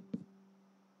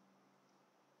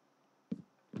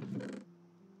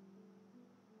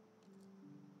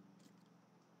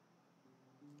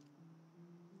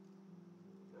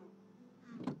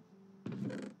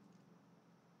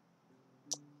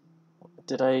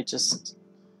 Did I just...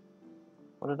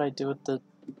 What did I do with the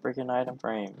freaking item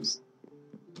frames?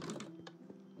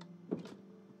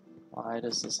 Why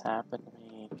does this happen to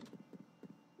me?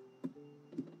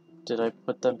 Did I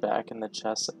put them back in the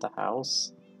chest at the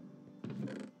house?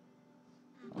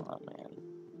 Oh man.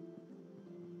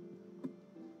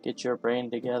 Get your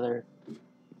brain together.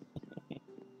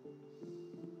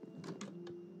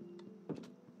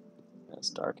 It's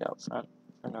dark out front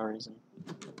for no reason.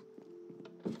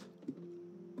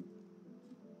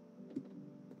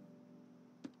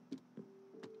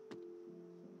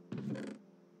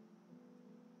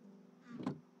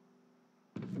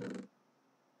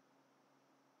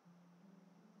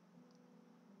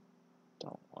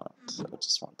 Don't want, I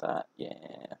just want that.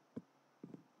 Yeah.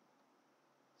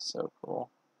 So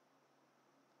cool.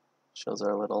 Shows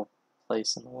our little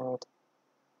place in the world.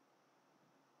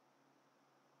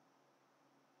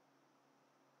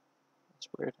 It's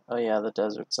weird. Oh yeah, the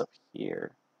desert's up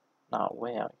here. Not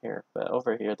way out here, but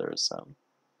over here there's some.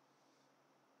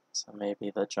 So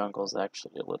maybe the jungle's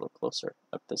actually a little closer.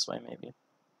 Up this way, maybe.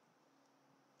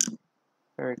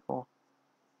 Very cool.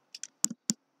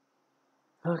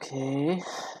 Okay.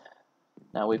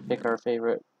 Now we pick our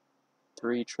favorite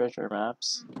 3 treasure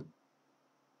maps.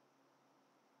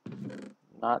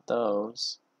 Not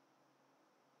those.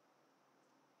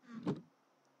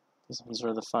 These ones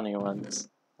were the funny ones.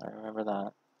 I remember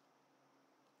that.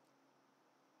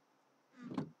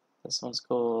 This one's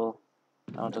cool.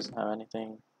 That one doesn't have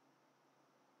anything.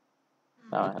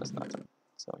 That one has nothing.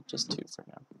 So just 2 for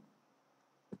now.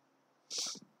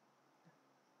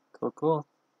 Cool, cool.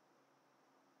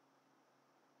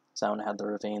 So that one had the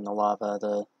ravine, the lava,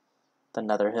 the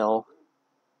nether hill.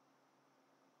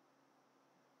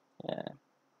 Yeah.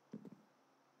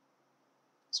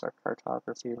 It's our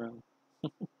cartography room.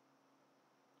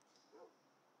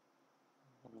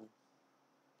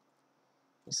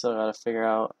 We still gotta figure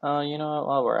out, oh, you know what,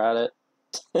 while we're at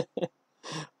it,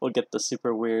 we'll get the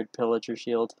super weird pillager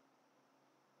shield.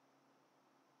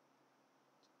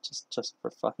 Just for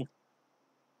fun.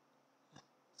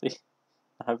 See,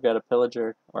 I've got a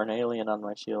pillager or an alien on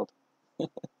my shield.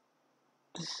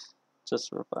 Just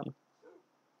for fun.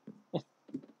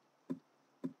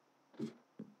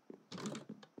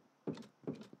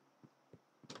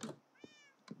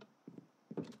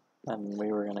 And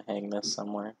we were gonna hang this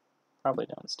somewhere. Probably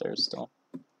downstairs still.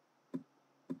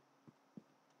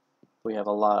 We have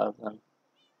a lot of them.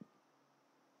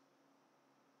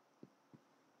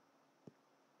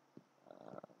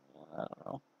 I don't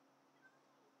know.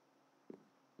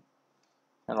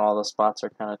 And all the spots are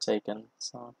kind of taken,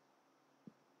 so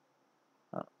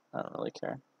I don't really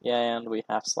care. Yeah, and we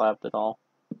half slabbed it all.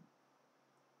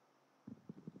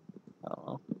 I don't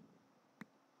know.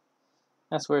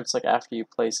 That's weird. It's like after you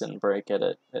place it and break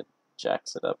it, it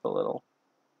jacks it up a little.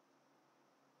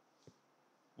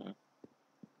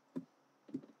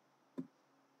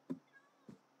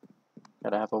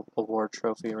 Gotta have a war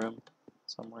trophy room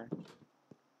somewhere.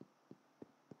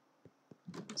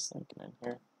 Just thinking in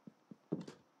here.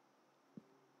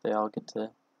 They all get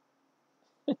to...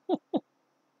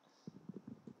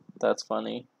 That's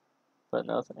funny, but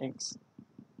no thanks.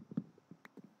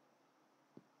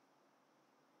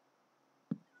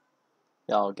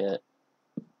 They all get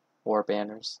war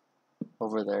banners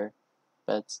over their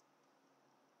beds.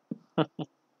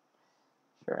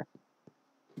 Sure.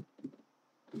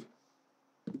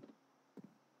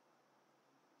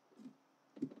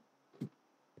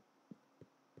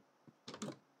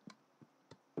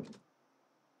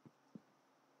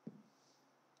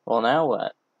 Well, now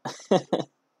what?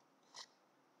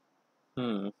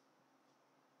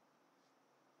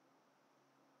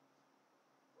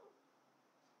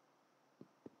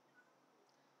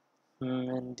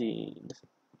 Indeed.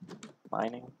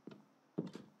 Mining.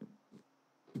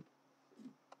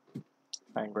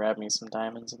 Try and grab me some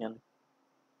diamonds again.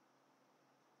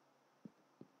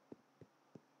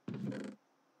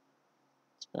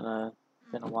 It's been a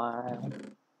while.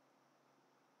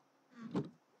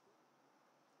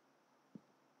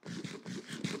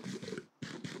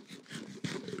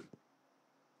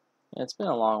 Yeah, it's been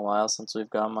a long while since we've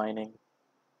gone mining.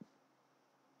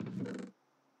 I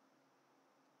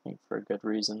think for a good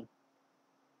reason.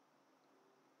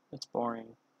 It's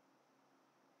boring.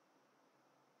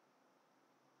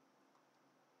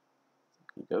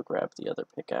 We go grab the other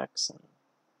pickaxe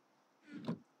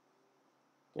and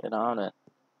get on it.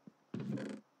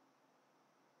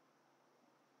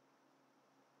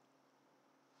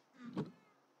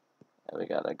 Yeah, we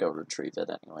gotta go retrieve it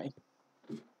anyway.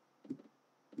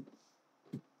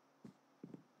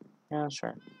 Yeah,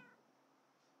 sure.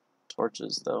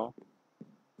 Torches, though.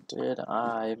 Did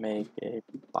I make a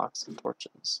box of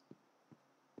torches?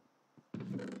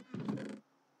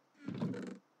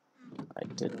 I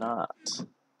did not.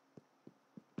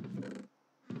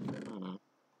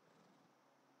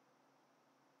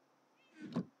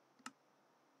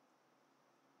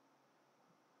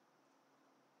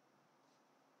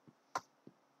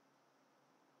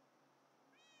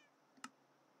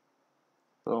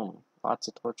 Boom. Lots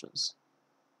of torches.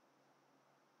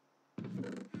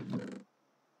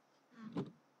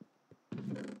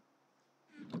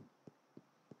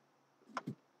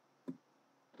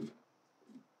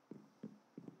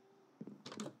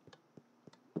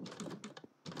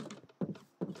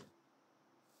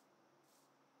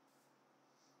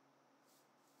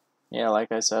 Yeah,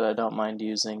 like I said, I don't mind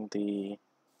using the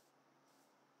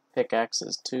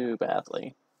pickaxes too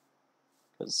badly,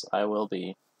 because I will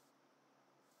be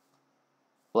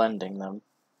blending them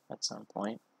at some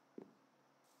point.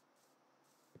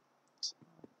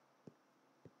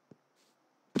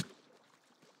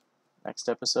 Next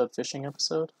episode, fishing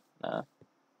episode? Nah.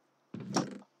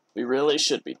 We really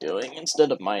should be doing, instead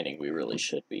of mining, we really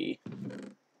should be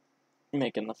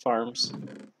making the farms.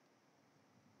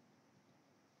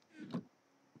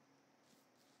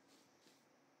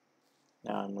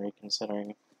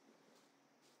 considering.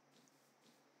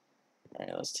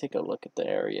 Alright, let's take a look at the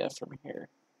area from here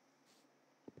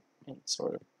and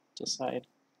sort of decide.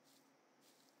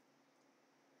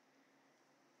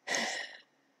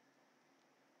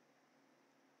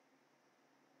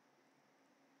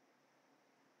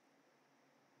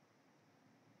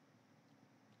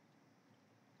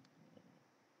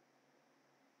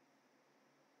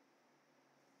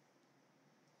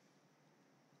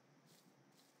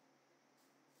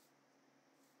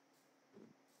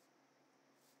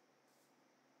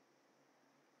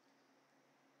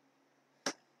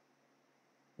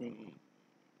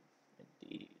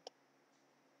 Indeed.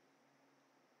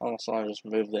 Almost want to just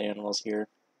move the animals here.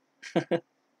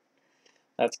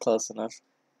 That's close enough.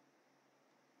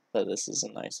 But this is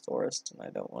a nice forest, and I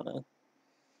don't want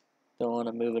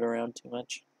to move it around too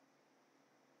much.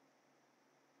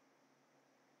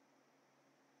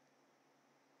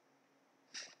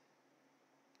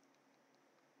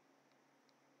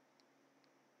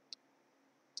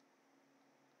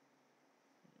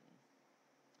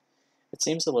 It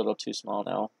seems a little too small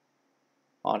now,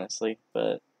 honestly,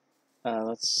 but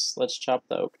let's chop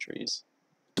the oak trees.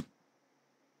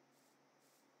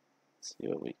 See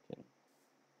what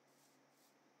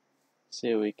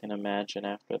we can imagine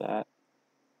after that.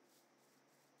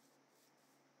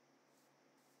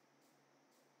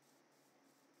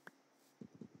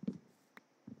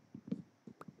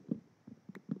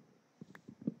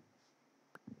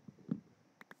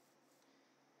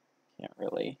 Can't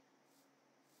really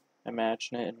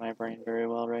imagine it in my brain very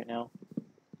well right now.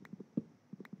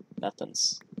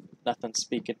 Nothing's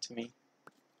speaking to me.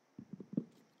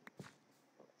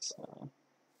 So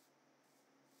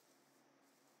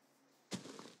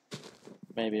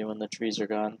maybe when the trees are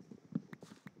gone.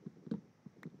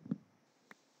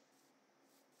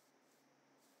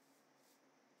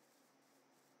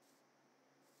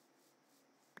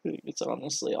 It's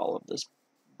honestly all of this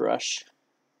brush.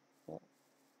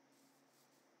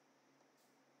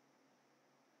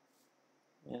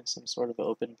 Yeah, some sort of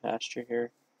open pasture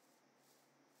here.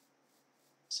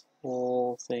 This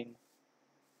whole thing.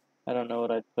 I don't know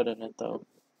what I'd put in it though.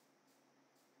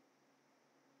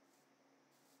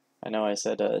 I know I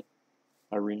said a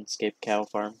RuneScape cow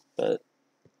farm, but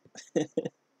I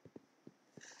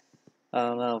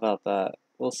don't know about that.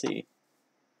 We'll see.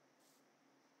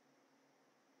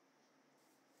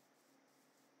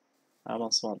 I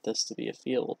almost want this to be a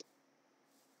field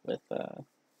with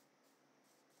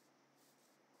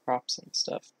crops and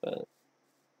stuff, but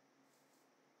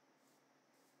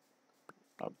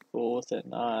I'm cool with it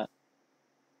not.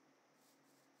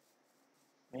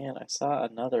 Man, I saw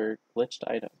another glitched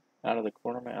item out of the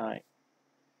corner of my eye.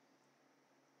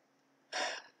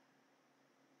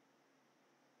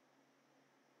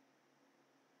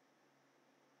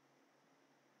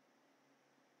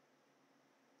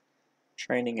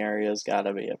 Training area's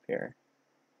gotta be up here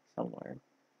somewhere.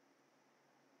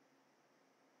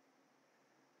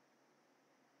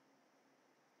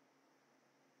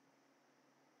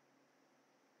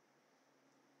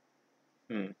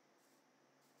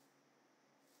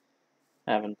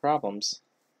 Having problems.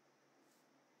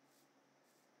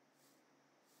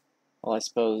 Well, I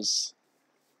suppose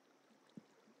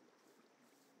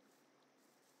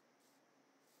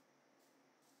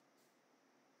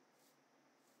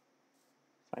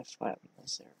if I flatten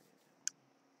this area down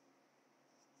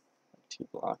like 2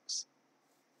 blocks.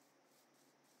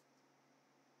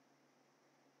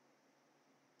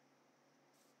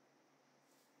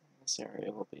 This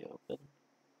area will be open.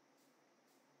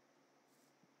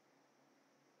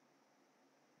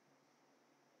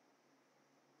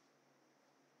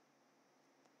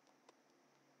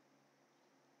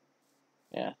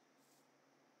 Yeah.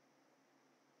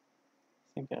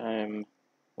 I think I'm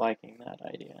liking that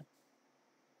idea.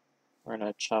 We're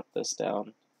gonna chop this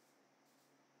down.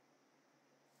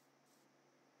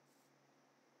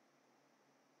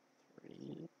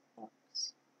 3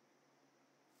 blocks.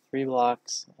 3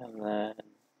 blocks, and then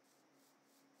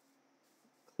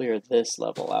clear this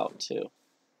level out too.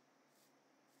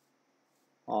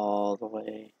 All the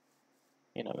way.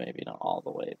 You know, maybe not all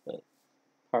the way, but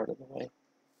part of the way.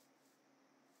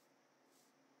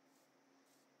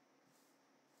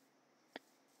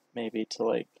 Maybe to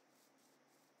like,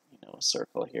 you know, a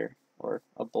circle here, or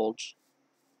a bulge,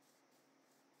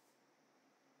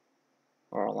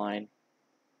 or a line.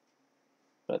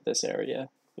 But this area,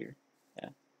 clear. Yeah.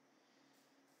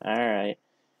 Alright.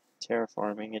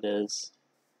 Terraforming it is.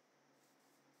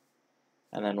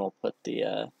 And then we'll put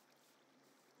the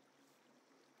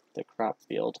crop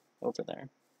field over there.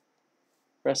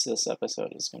 The rest of this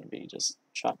episode is going to be just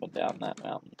chopping down that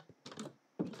mountain.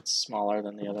 It's smaller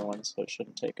than the other one, so it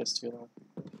shouldn't take us too long.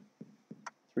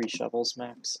 3 shovels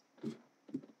max.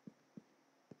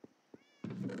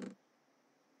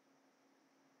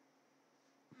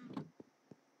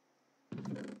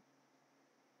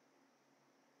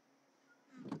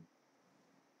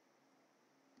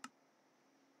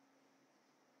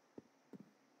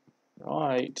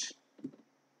 Right.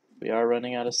 We are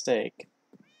running out of steak.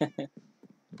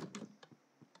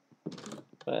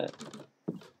 But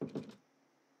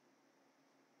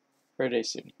pretty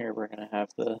soon here we're going to have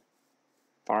the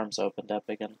farms opened up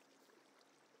again.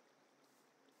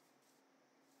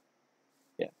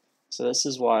 Yeah. So this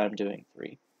is why I'm doing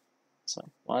 3. So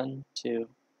 1, 2,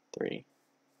 3.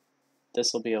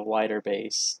 This will be a wider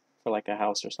base for like a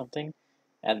house or something.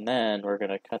 And then we're going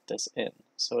to cut this in.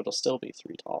 So it'll still be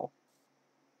 3 tall.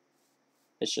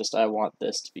 It's just I want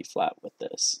this to be flat with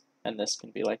this. And this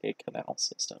can be like a canal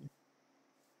system.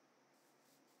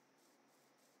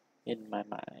 In my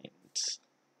mind. That's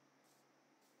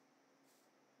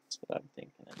what I'm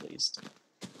thinking, at least.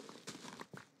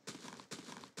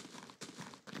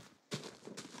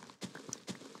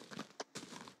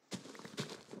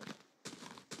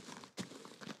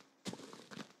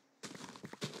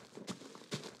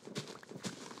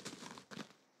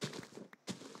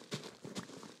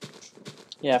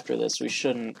 Yeah, after this, we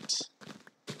shouldn't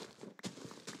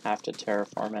have to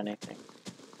terraform anything.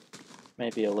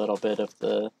 Maybe a little bit of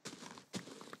the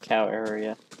cow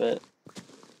area, but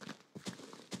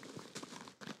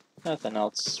nothing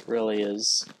else really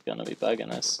is going to be bugging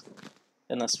us.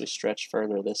 Unless we stretch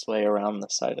further this way around the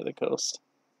side of the coast.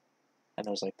 And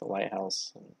there's like the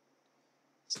lighthouse and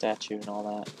statue and all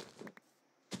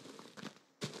that.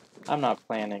 I'm not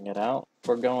planning it out.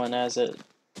 We're going as it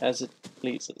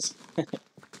pleases.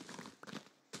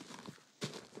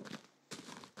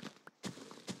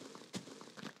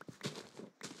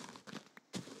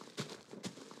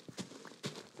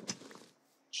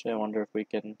 Actually, I wonder if we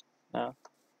can... No,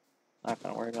 not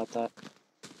gonna worry about that.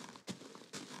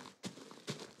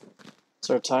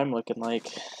 So our time looking like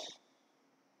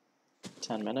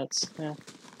 10 minutes? Yeah,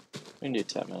 we can do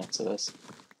 10 minutes of this.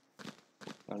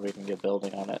 And we can get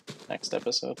building on it next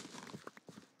episode.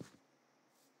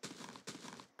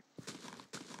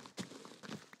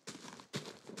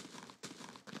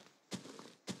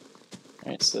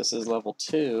 Alright, so this is level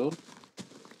 2.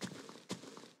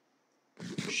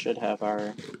 We should have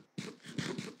our...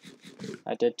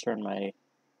 I did turn my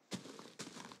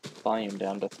volume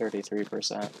down to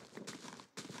 33%.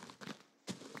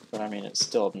 But I mean, it's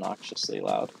still obnoxiously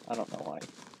loud. I don't know why.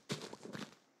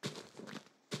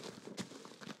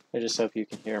 I just hope you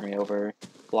can hear me over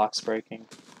blocks breaking.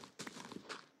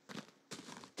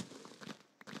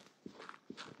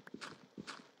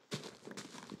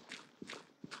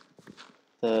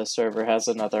 The server has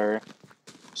another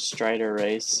Strider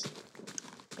race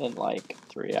in like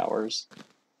 3 hours.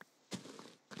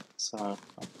 So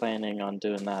I'm planning on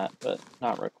doing that, but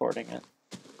not recording it.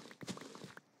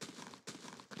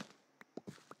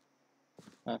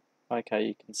 I like how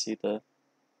you can see the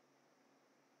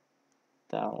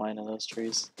outline of those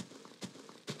trees.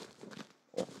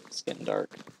 Oh, it's getting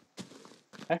dark.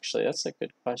 Actually, that's a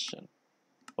good question.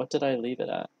 What did I leave it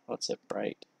at? What's it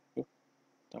bright? Ooh,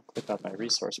 don't click on my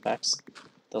resource packs.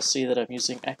 They'll see that I'm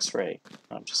using X-ray.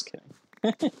 No, I'm just kidding.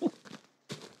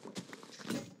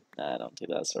 Nah, I don't do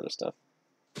that sort of stuff.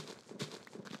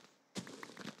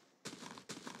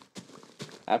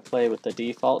 I play with the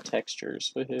default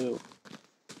textures. Woohoo!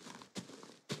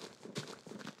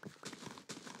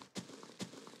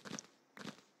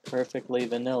 Perfectly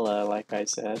vanilla, like I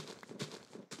said.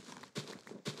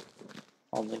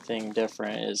 Only thing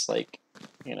different is, like,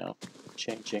 you know,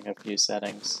 changing a few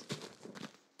settings.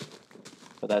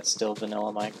 But that's still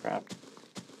vanilla Minecraft.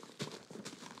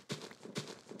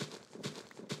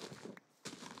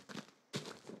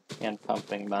 And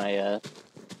pumping my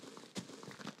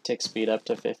tick speed up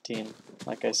to 15,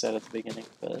 like I said at the beginning,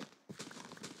 but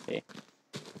hey,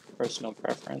 personal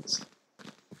preference.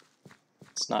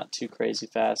 It's not too crazy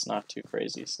fast, not too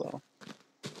crazy slow.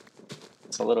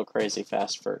 It's a little crazy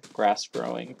fast for grass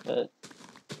growing, but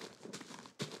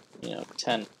you know,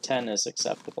 10 is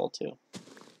acceptable too.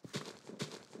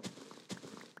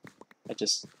 I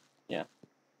just, yeah,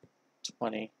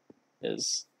 20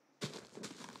 is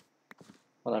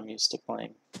what I'm used to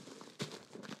playing.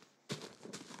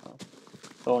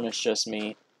 Bonus just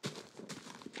me,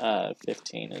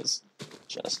 15 is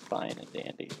just fine and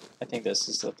dandy. I think this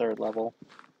is the 3rd level.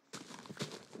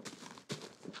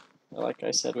 Like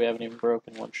I said, we haven't even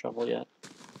broken 1 shovel yet.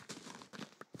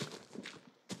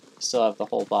 Still have the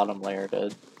whole bottom layer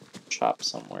to chop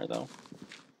somewhere though.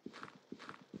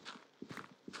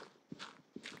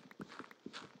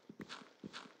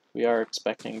 We are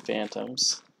expecting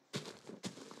phantoms.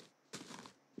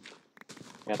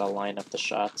 Gotta line up the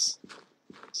shots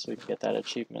so we can get that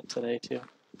achievement today too.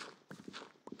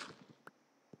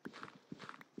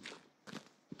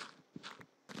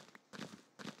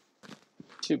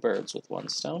 Two birds with one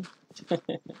stone. I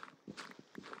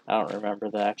don't remember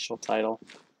the actual title.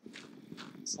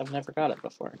 I've never got it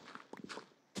before.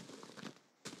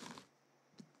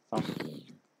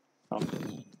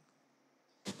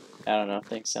 I don't know,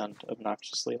 things sound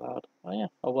obnoxiously loud. Oh yeah,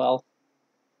 oh well.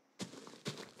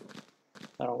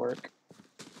 That'll work.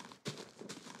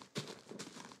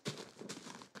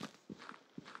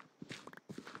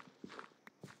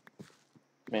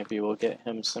 Maybe we'll get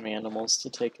him some animals to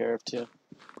take care of too.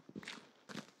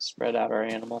 Spread out our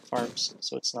animal farms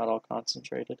so it's not all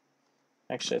concentrated.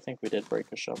 Actually, I think we did break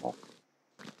a shovel.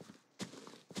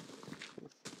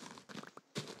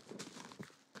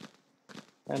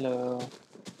 Hello.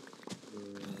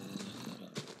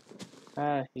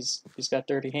 Ah, he's got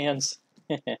dirty hands.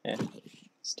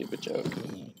 Stupid joke.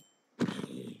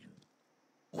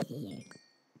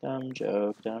 Dumb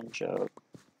joke, dumb joke.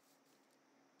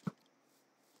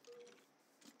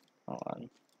 Hold on.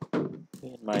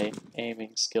 My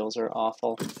aiming skills are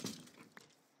awful.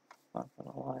 Not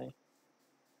gonna lie.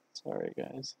 Sorry,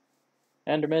 guys.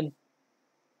 Enderman!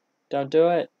 Don't do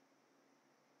it!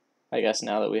 I guess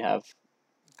now that we have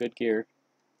good gear,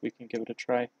 we can give it a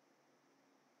try.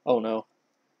 Oh no.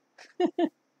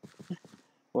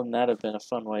 Wouldn't that have been a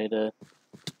fun way to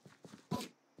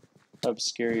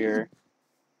obscure your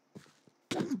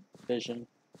vision?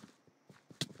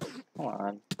 Come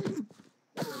on.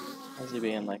 How's he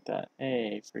being like that?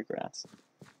 Hey, free grass.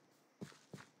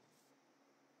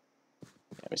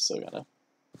 Yeah, we still gotta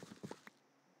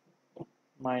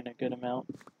mine a good amount.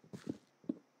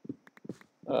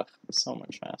 Ugh, so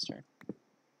much faster.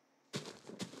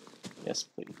 Yes,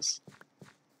 please.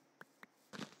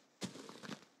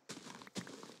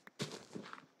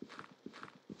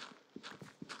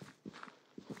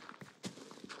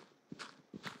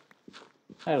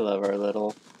 I love our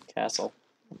little castle.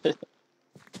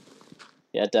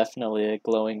 Yeah, definitely a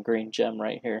glowing green gem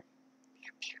right here.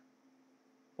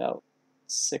 About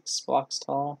 6 blocks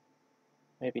tall,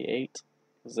 maybe 8,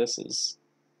 because this is...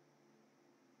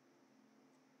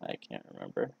 I can't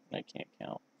remember, I can't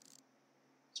count.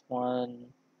 It's 1,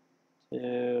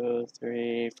 2,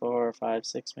 3, 4, 5,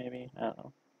 6 maybe, I don't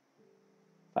know.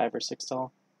 5 or 6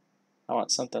 tall. I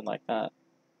want something like that.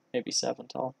 Maybe 7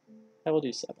 tall. I will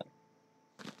do 7.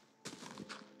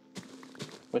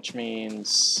 Which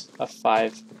means a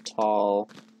 5 tall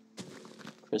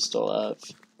crystal of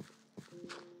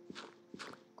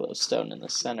glowstone in the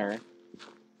center,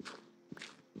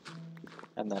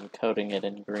 and then coating it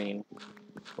in green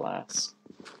glass.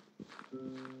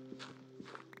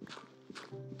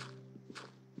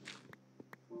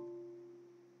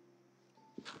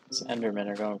 These Endermen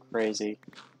are going crazy.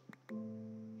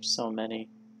 There's so many,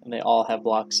 and they all have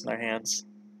blocks in their hands.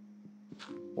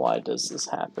 Why does this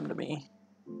happen to me?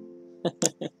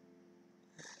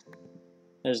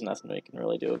 There's nothing we can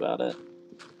really do about it.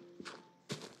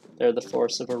 They're the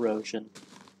force of erosion.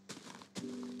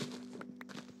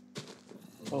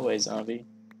 Go away, zombie.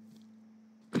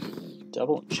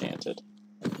 Double enchanted.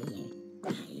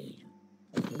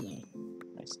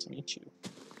 Nice to meet you.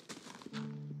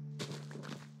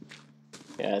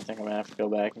 Yeah, I think I'm gonna have to go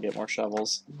back and get more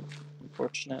shovels,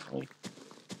 unfortunately.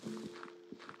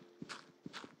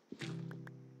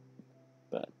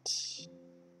 But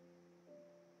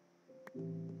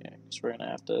yeah, because we're gonna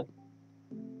have to.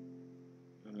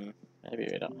 Maybe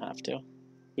we don't have to.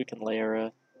 We can layer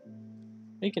a.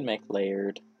 We can make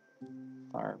layered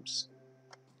farms.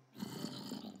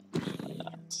 Why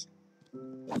not?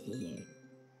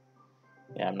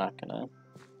 Yeah, I'm not gonna.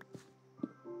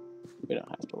 We don't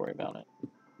have to worry about it.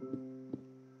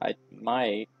 I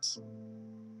might,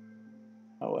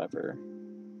 however,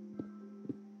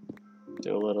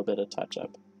 do a little bit of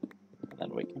touch-up, and then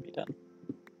we can be done.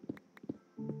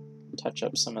 Touch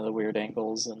up some of the weird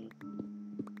angles and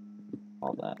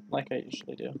all that, like I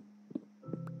usually do.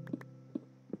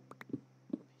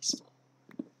 Peaceful.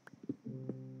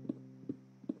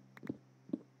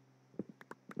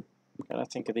 Gotta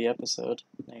think of the episode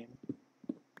name.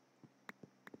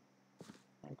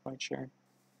 I'm quite sure.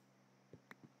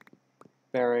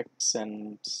 Barracks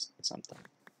and something.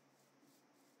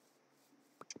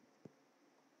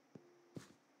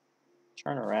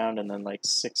 Turn around and then like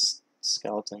 6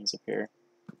 skeletons appear.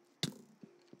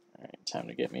 Alright, time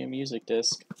to get me a music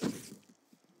disc.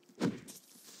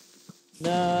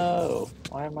 No!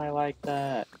 Why am I like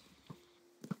that?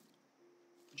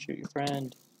 Shoot your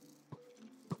friend.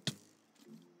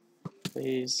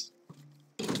 please.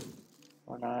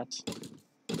 Or not.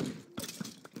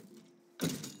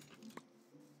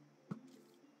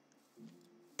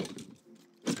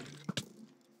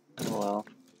 Oh well.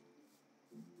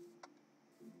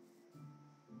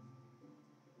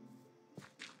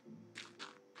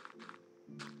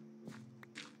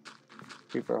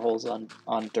 Creeper holes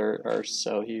on dirt are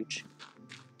so huge.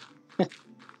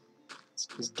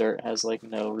 Because dirt has like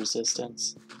no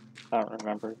resistance. I don't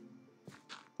remember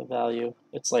the value.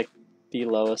 It's like the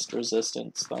lowest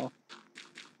resistance though.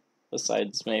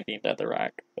 Besides maybe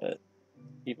netherrack, but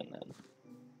even then.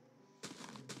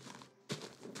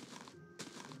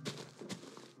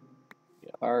 We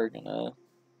are gonna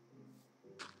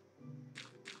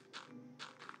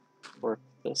work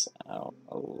this out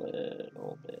a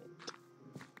little bit.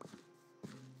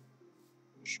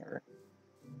 Sure.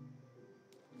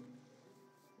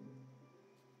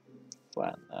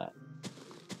 Flatten that.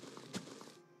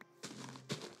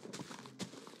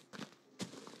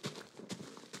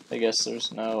 I guess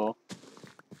there's no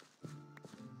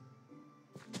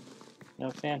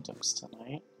phantoms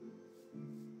tonight.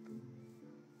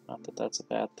 Not that that's a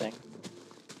bad thing.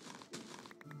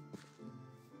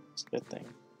 It's a good thing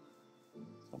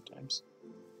sometimes.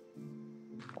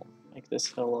 We'll make this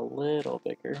hill a little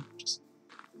bigger. Just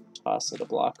toss it a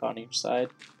block on each side.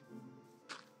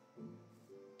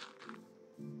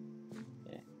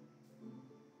 Yeah.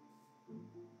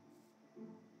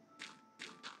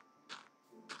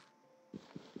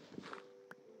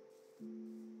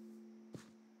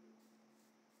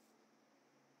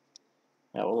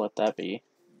 Yeah, we'll let that be.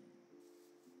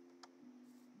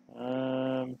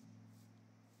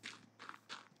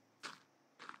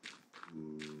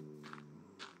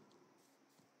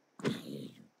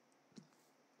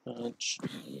 Bunch.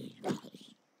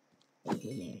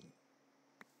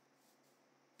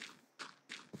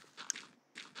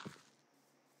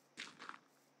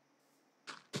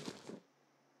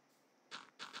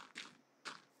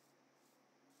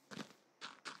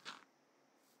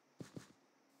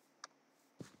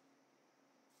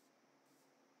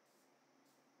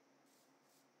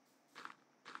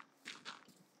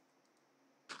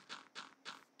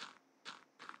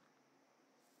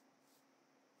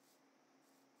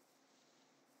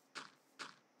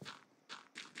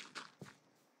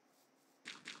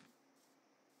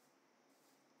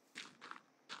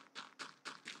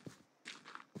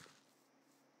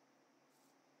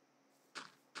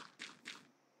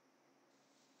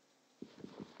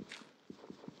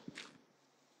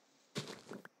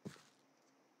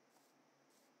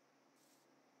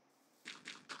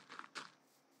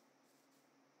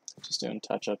 Just doing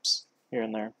touch-ups here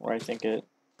and there where I think it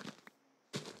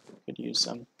could use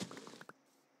some.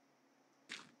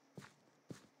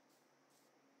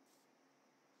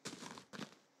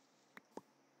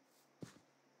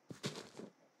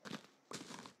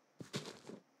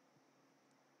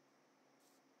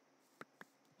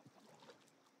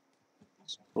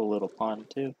 It's a cool little pond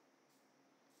too.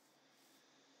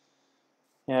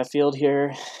 Yeah, field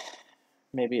here.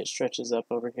 Maybe it stretches up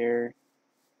over here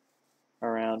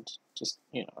around, just,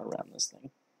 around this thing.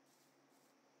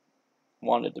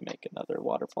 Wanted to make another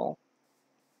waterfall.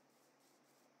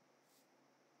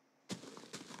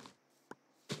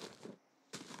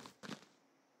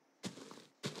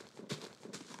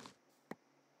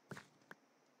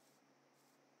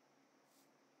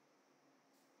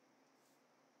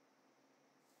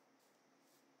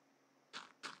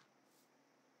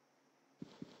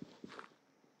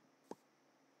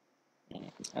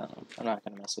 I don't know. I'm not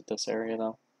going to mess with this area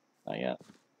though. Not yet.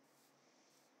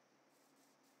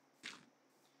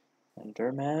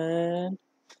 Enderman.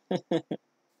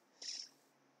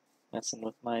 Messing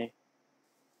with my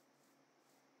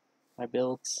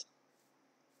builds.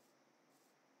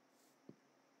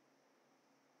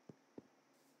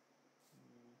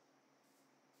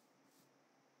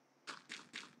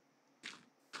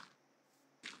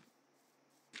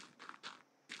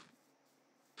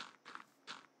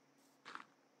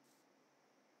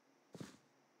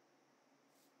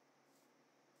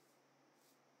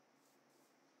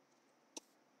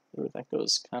 Ooh, that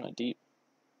goes kind of deep.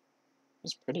 It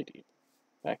was pretty deep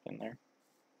back in there.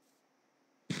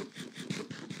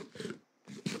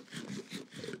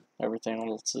 Everything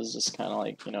else is just kind of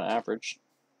like, average.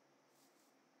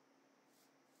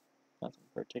 Nothing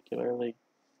particularly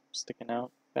sticking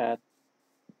out bad.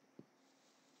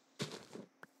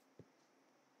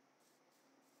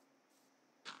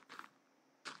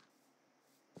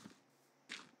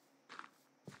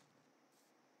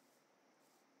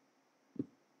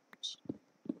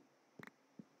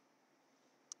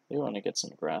 We want to get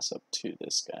some grass up to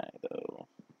this guy, though.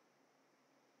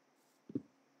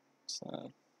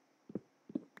 So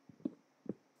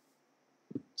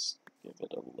let's give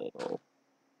it a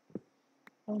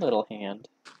little hand.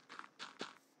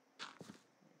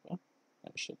 There we go.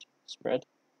 That should spread.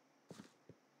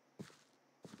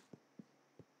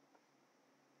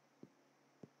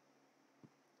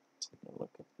 Take a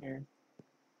look up here.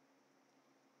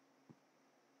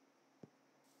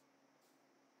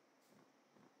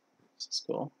 This is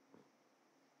cool.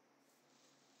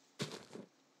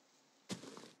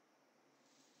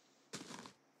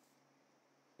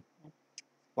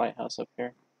 Lighthouse up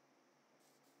here.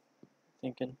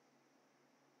 Thinking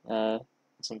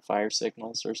some fire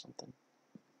signals or something.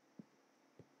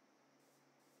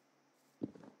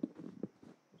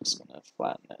 Just gonna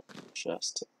flatten it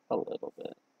just a little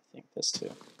bit. I think this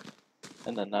too.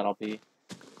 And then that'll be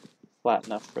flat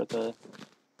enough for the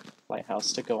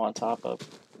lighthouse to go on top of.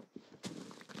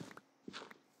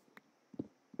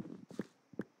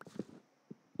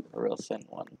 A real thin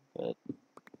one, but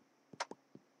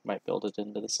might build it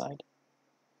into the side.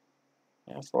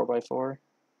 Yeah, 4x4,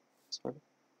 sort of.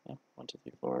 Yeah, 1, 2,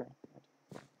 3, 4. 1, 2,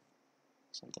 3, 4.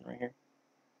 Something right here.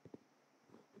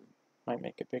 Might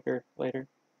make it bigger later.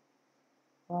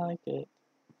 Like it.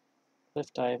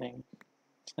 Cliff diving.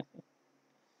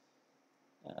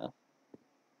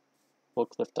 We'll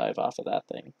cliff dive off of that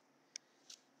thing.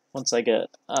 Once I get,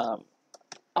 I'll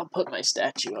put my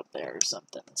statue up there or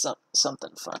something.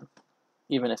 Something fun.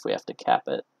 Even if we have to cap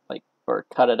it, like, or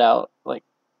cut it out, like,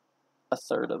 a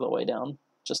third of the way down,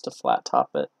 just to flat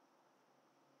top it.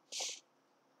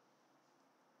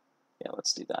 Yeah,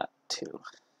 let's do that too.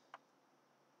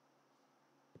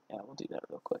 Yeah, we'll do that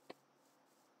real quick.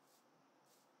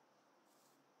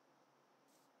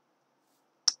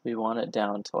 We want it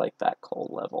down to like that coal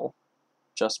level,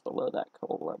 just below that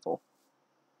coal level.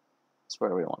 That's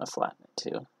where we want to flatten it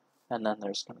to. And then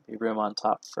there's going to be room on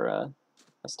top for a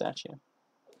statue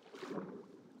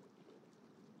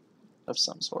of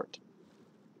some sort.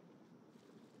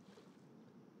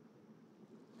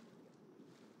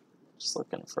 Just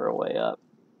looking for a way up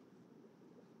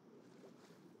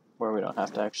where we don't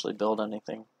have to actually build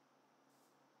anything.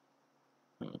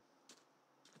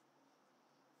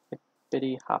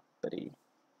 Hippity hoppity.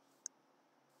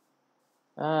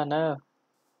 Ah, no.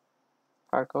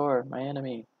 Parkour, my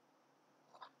enemy.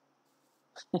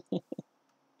 Whatever.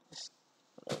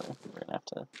 We're gonna have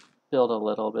to build a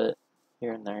little bit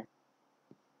here and there.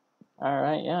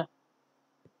 Alright, yeah.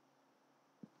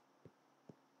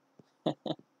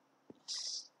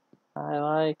 I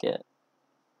like it.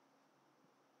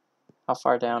 How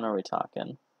far down are we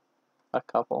talking? A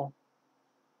couple.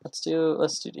 Let's do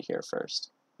to here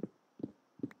first.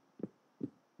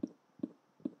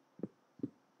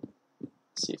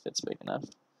 See if it's big enough.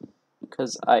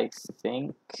 Because I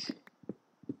think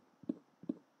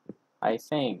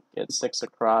it's 6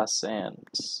 across and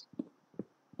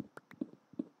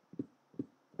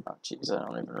oh jeez, I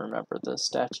don't even remember the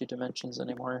statue dimensions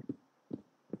anymore.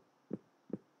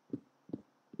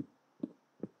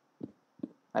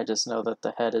 I just know that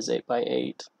the head is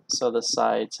 8x8, so the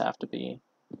sides have to be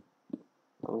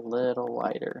a little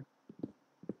wider.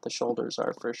 The shoulders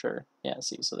are for sure. Yeah,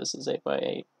 see, so this is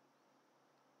 8x8.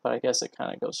 But I guess it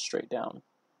kind of goes straight down.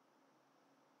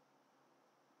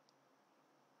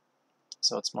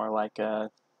 So it's more like a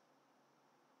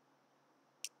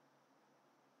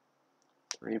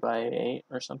 3x8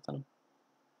 or something.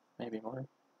 Maybe more.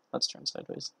 Let's turn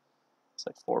sideways. It's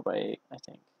like 4x8, I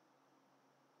think.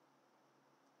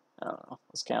 I don't know.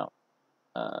 Let's count.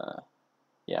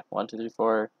 Yeah, 1, 2, 3,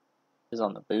 4 is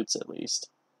on the boots at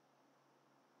least.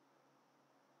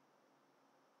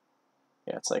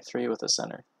 Yeah, it's like 3 with a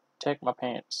center. Take my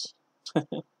pants.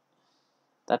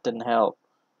 That didn't help.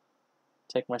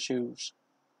 Take my shoes.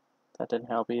 That didn't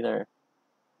help either.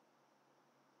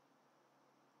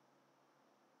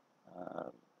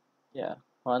 Yeah,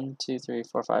 1, 2, 3,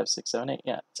 4, 5, 6, 7, 8.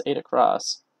 Yeah, it's 8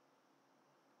 across.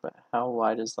 But how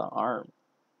wide is the arm?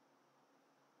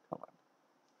 Come on.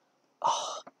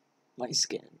 Oh, my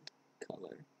skin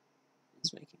color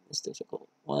is making this difficult.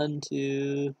 1,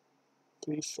 2,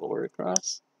 3, 4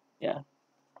 across? Yeah,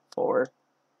 4.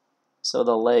 So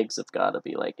the legs have got to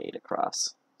be like 8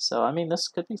 across. So, I mean, this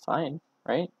could be fine,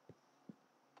 right?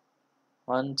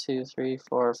 1, 2, 3,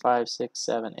 4, 5, 6,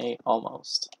 7, 8,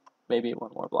 almost. Maybe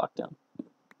one more block down.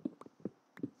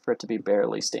 For it to be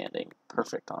barely standing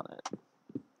perfect on it.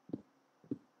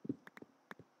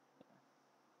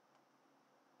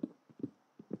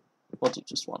 We'll do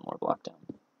just one more block down.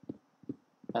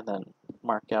 And then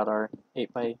mark out our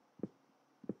 8x4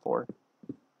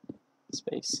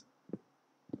 space.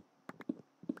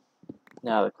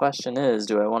 Now the question is,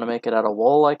 do I want to make it out of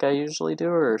wool like I usually do,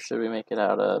 or should we make it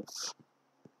out of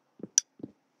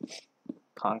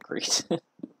concrete? I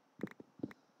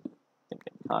think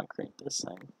I concrete this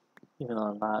thing, even though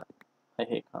I'm not. I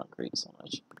hate concrete so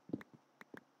much.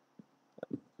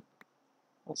 But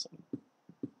we'll see.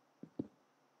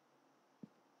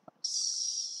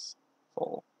 Nice.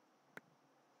 Full.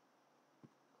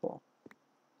 Cool.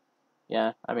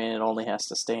 Yeah, I mean, it only has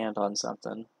to stand on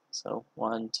something. So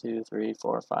 1, 2, 3,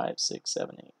 4, 5, 6,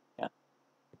 7, 8. Yeah,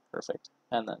 perfect.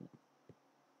 And then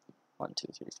 1, 2,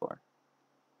 3, 4.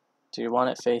 Do you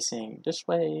want it facing this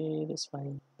way, this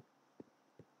way?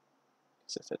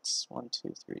 Because if it's 1,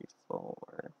 2, 3,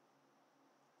 4,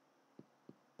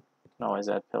 you can always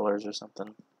add pillars or something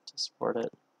to support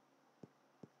it.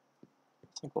 I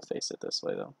think we'll face it this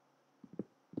way though.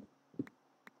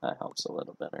 That helps a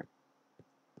little better.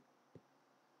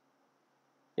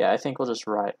 Yeah, I think we'll just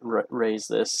raise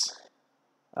this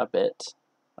a bit,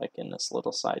 like in this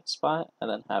little side spot, and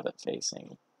then have it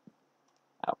facing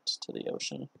out to the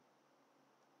ocean.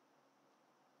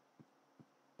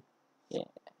 Yeah.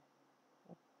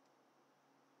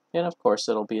 And of course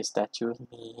it'll be a statue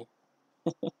of me.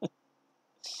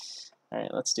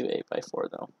 Alright, let's do 8 by 4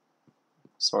 though.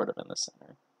 Sort of in the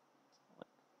center.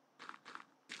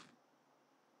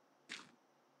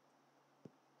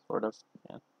 Sort of,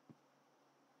 yeah.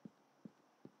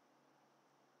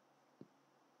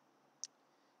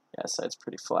 Yeah, side's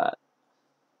pretty flat.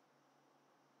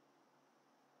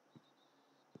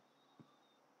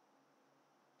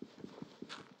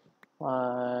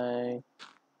 Why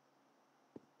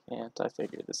can't I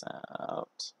figure this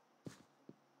out?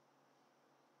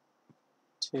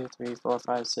 2, 3, 4,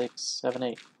 5, 6, 7,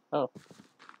 8. Oh.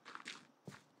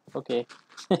 Okay.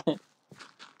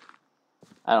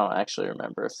 I don't actually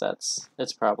remember if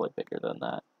it's probably bigger than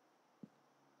that.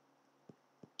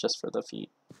 Just for the feet.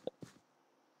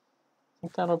 I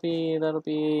think that'll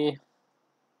be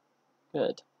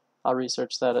good. I'll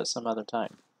research that at some other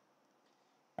time.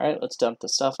 Alright, let's dump the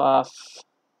stuff off.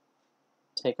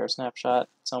 Take our snapshot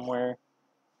somewhere.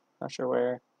 Not sure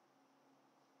where.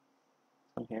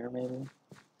 From here, maybe?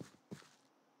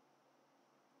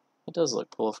 It does look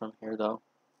cool from here, though.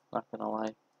 Not gonna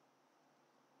lie.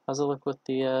 How's it look with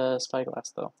the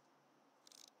spyglass, though?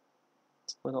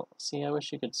 It's a little. See, I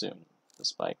wish you could zoom the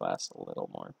spyglass a little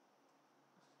more.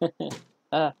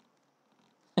 Ah!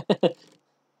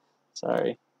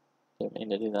 Sorry. Didn't mean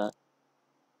to do that.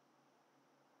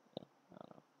 Yeah, I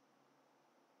don't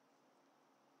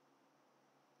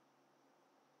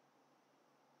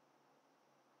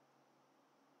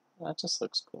know. That just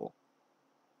looks cool.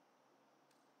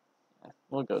 Yeah,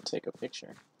 we'll go take a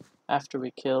picture. After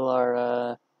we kill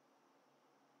our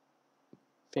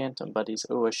phantom buddies.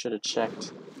 Oh, I should have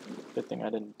checked. Good thing I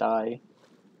didn't die.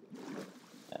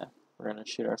 Yeah, we're gonna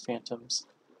shoot our phantoms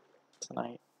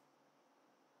tonight.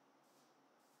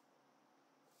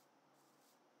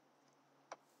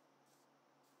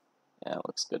 Yeah, it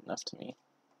looks good enough to me.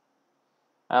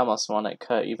 I almost want it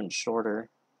cut even shorter,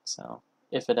 so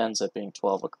if it ends up being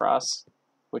 12 across,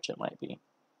 which it might be,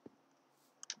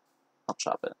 I'll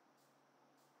chop it.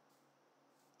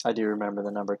 I do remember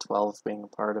the number 12 being a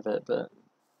part of it, but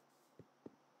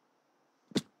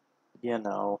you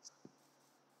know,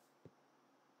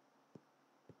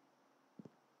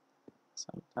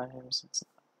 sometimes it's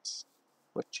not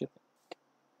what you think.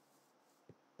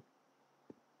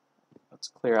 Let's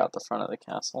clear out the front of the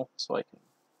castle so I can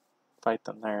fight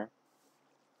them there.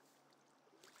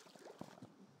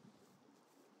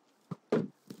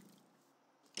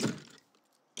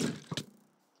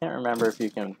 Can't remember if you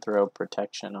can throw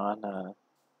protection on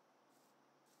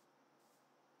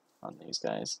these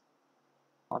guys.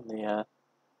 On the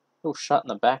oh, shot in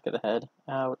the back of the head.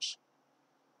 Ouch.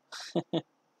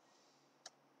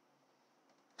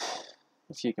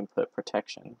 If you can put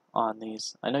protection on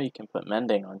these. I know you can put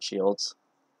mending on shields,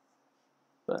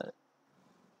 but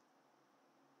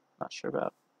not sure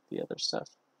about the other stuff.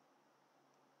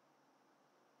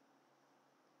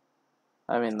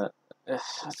 I mean, I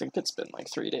think it's been like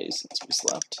 3 days since we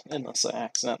slept, unless I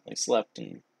accidentally slept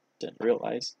and didn't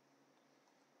realize.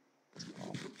 So,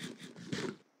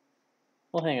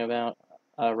 we'll hang about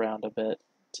around a bit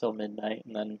till midnight,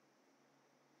 and then,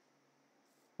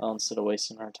 well, instead of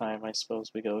wasting our time, I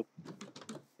suppose we go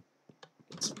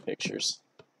get some pictures.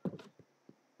 It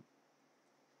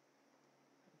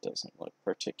doesn't look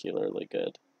particularly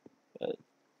good, but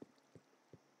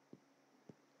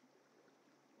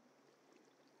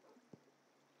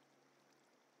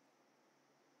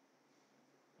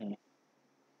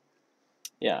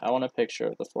yeah, I want a picture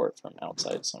of the fort from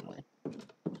outside somewhere.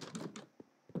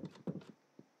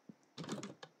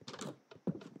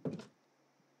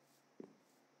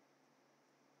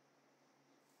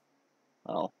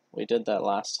 We did that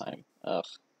last time. Ugh.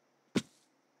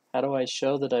 How do I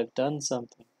show that I've done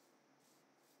something?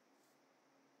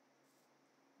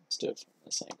 Let's do it from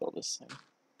this angle this time.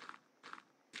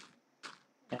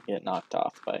 And get knocked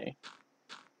off by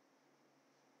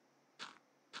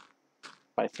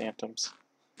phantoms.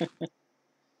 What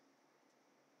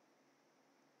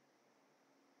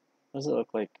does it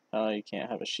look like? Oh, you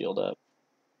can't have a shield up.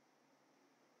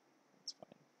 That's fine.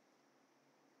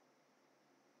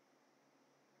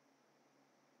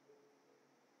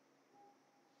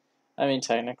 I mean,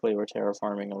 technically we're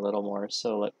terraforming a little more,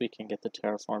 so we can get the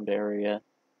terraformed area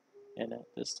in it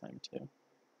this time too.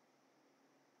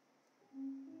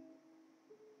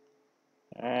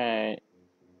 Alright.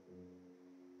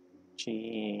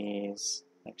 Jeez.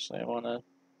 Actually, I want to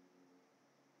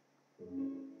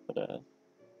put a...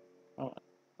 Oh,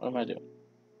 what am I doing?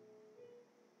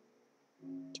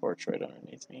 Torch right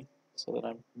underneath me so that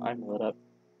I'm lit up.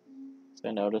 So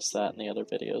I noticed that in the other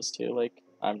videos too, like,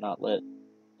 I'm not lit.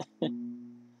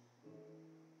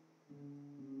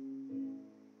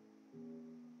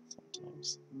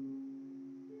 Sometimes.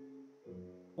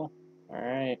 Oh,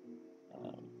 alright.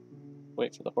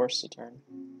 Wait for the horse to turn.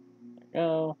 There we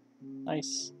go.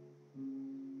 Nice.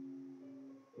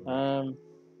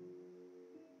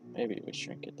 Maybe we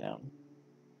shrink it down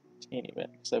a teeny bit,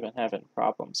 because I've been having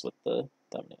problems with the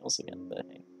thumbnails again, but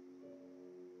hey.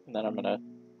 And then I'm gonna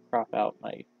crop out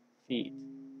my feet.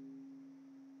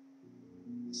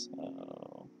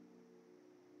 So...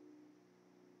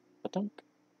 Ba-dunk.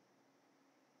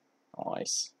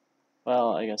 Nice.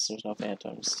 Well, I guess there's no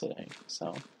phantoms today,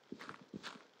 so...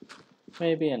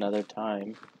 Maybe another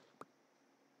time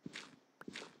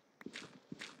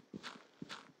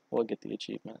we'll get the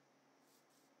achievement.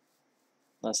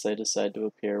 Unless they decide to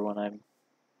appear when I'm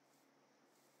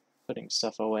putting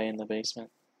stuff away in the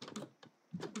basement.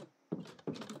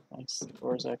 Nice, the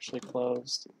door's actually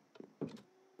closed.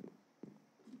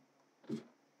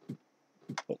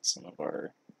 Put some of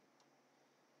our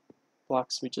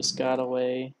blocks we just got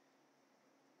away.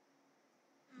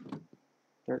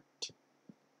 Dirt.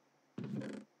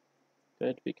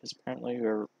 Good, because apparently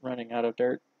we're running out of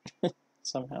dirt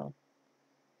somehow.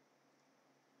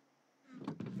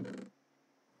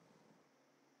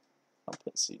 I'll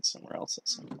put seeds somewhere else at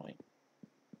some point.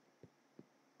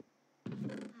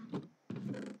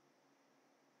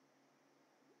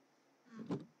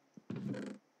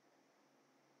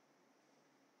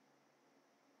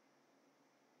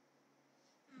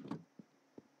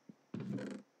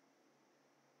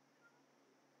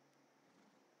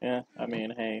 Yeah, I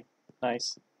mean, hey,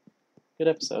 nice. Good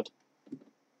episode.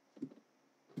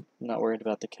 I'm not worried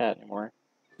about the cat anymore.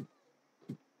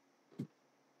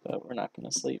 But we're not going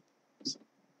to sleep. So,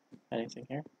 anything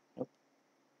here? Nope.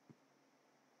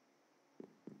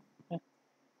 Yeah.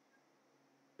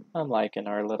 I'm liking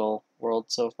our little world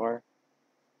so far.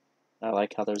 I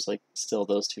like how there's like still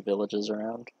those two villages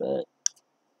around, but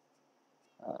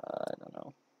I don't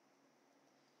know.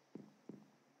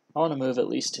 I want to move at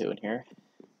least 2 in here.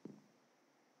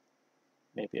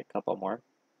 Maybe a couple more.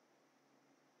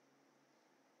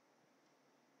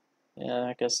 Yeah,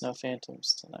 I guess no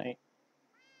phantoms tonight.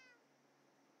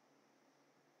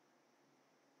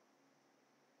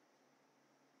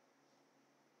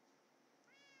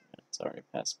 It's already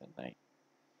past midnight.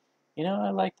 You know,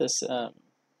 I like this. I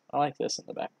like this in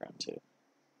the background too.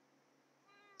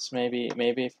 So maybe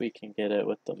if we can get it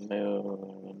with the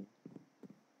moon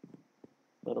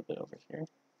a little bit over here.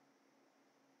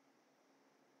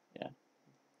 Yeah,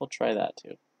 we'll try that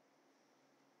too.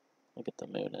 We'll get the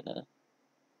moon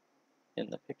in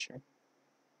the picture.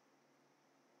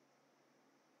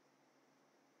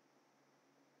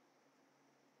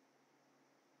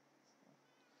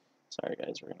 Sorry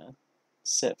guys, we're gonna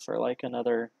sit for like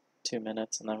another 2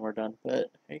 minutes and then we're done,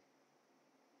 but hey.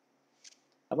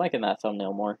 I'm liking that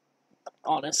thumbnail more,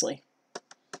 honestly.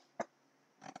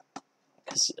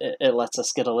 Because it lets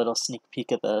us get a little sneak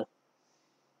peek at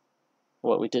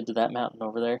what we did to that mountain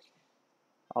over there.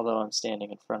 Although I'm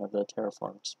standing in front of the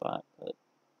terraformed spot, but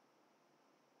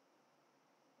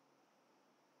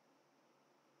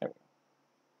there we go.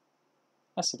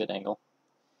 That's a good angle.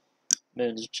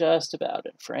 Moon's just about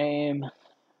in frame.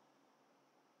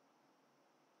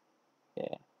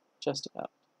 Yeah, just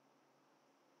about.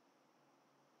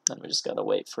 Then we just gotta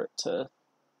wait for it to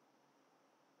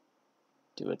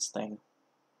do its thing.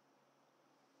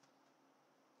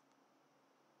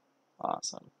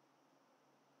 Awesome.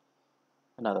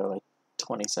 Another like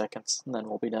 20 seconds, and then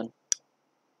we'll be done.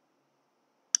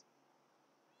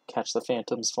 Catch the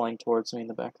phantoms flying towards me in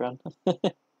the background.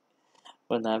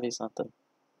 Wouldn't that be something?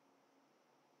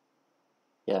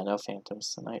 Yeah, no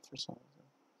phantoms tonight for some reason.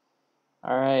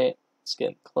 Alright, it's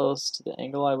getting close to the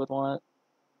angle I would want.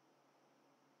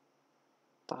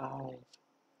 5,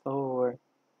 4,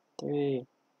 3,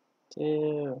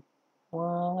 2,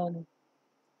 1.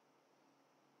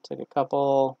 Took a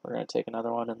couple. We're going to take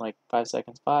another one in like 5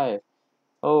 seconds. 5,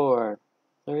 4,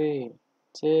 3,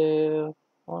 2,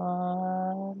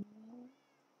 1.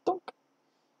 Donk.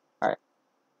 Alright.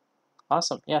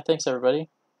 Awesome. Yeah, thanks everybody.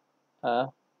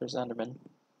 There's Enderman.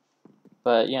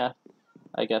 But yeah,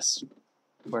 I guess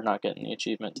we're not getting the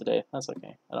achievement today. That's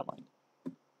okay. I don't mind.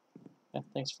 Yeah,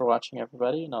 thanks for watching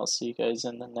everybody, and I'll see you guys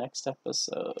in the next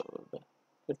episode.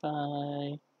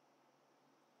 Goodbye.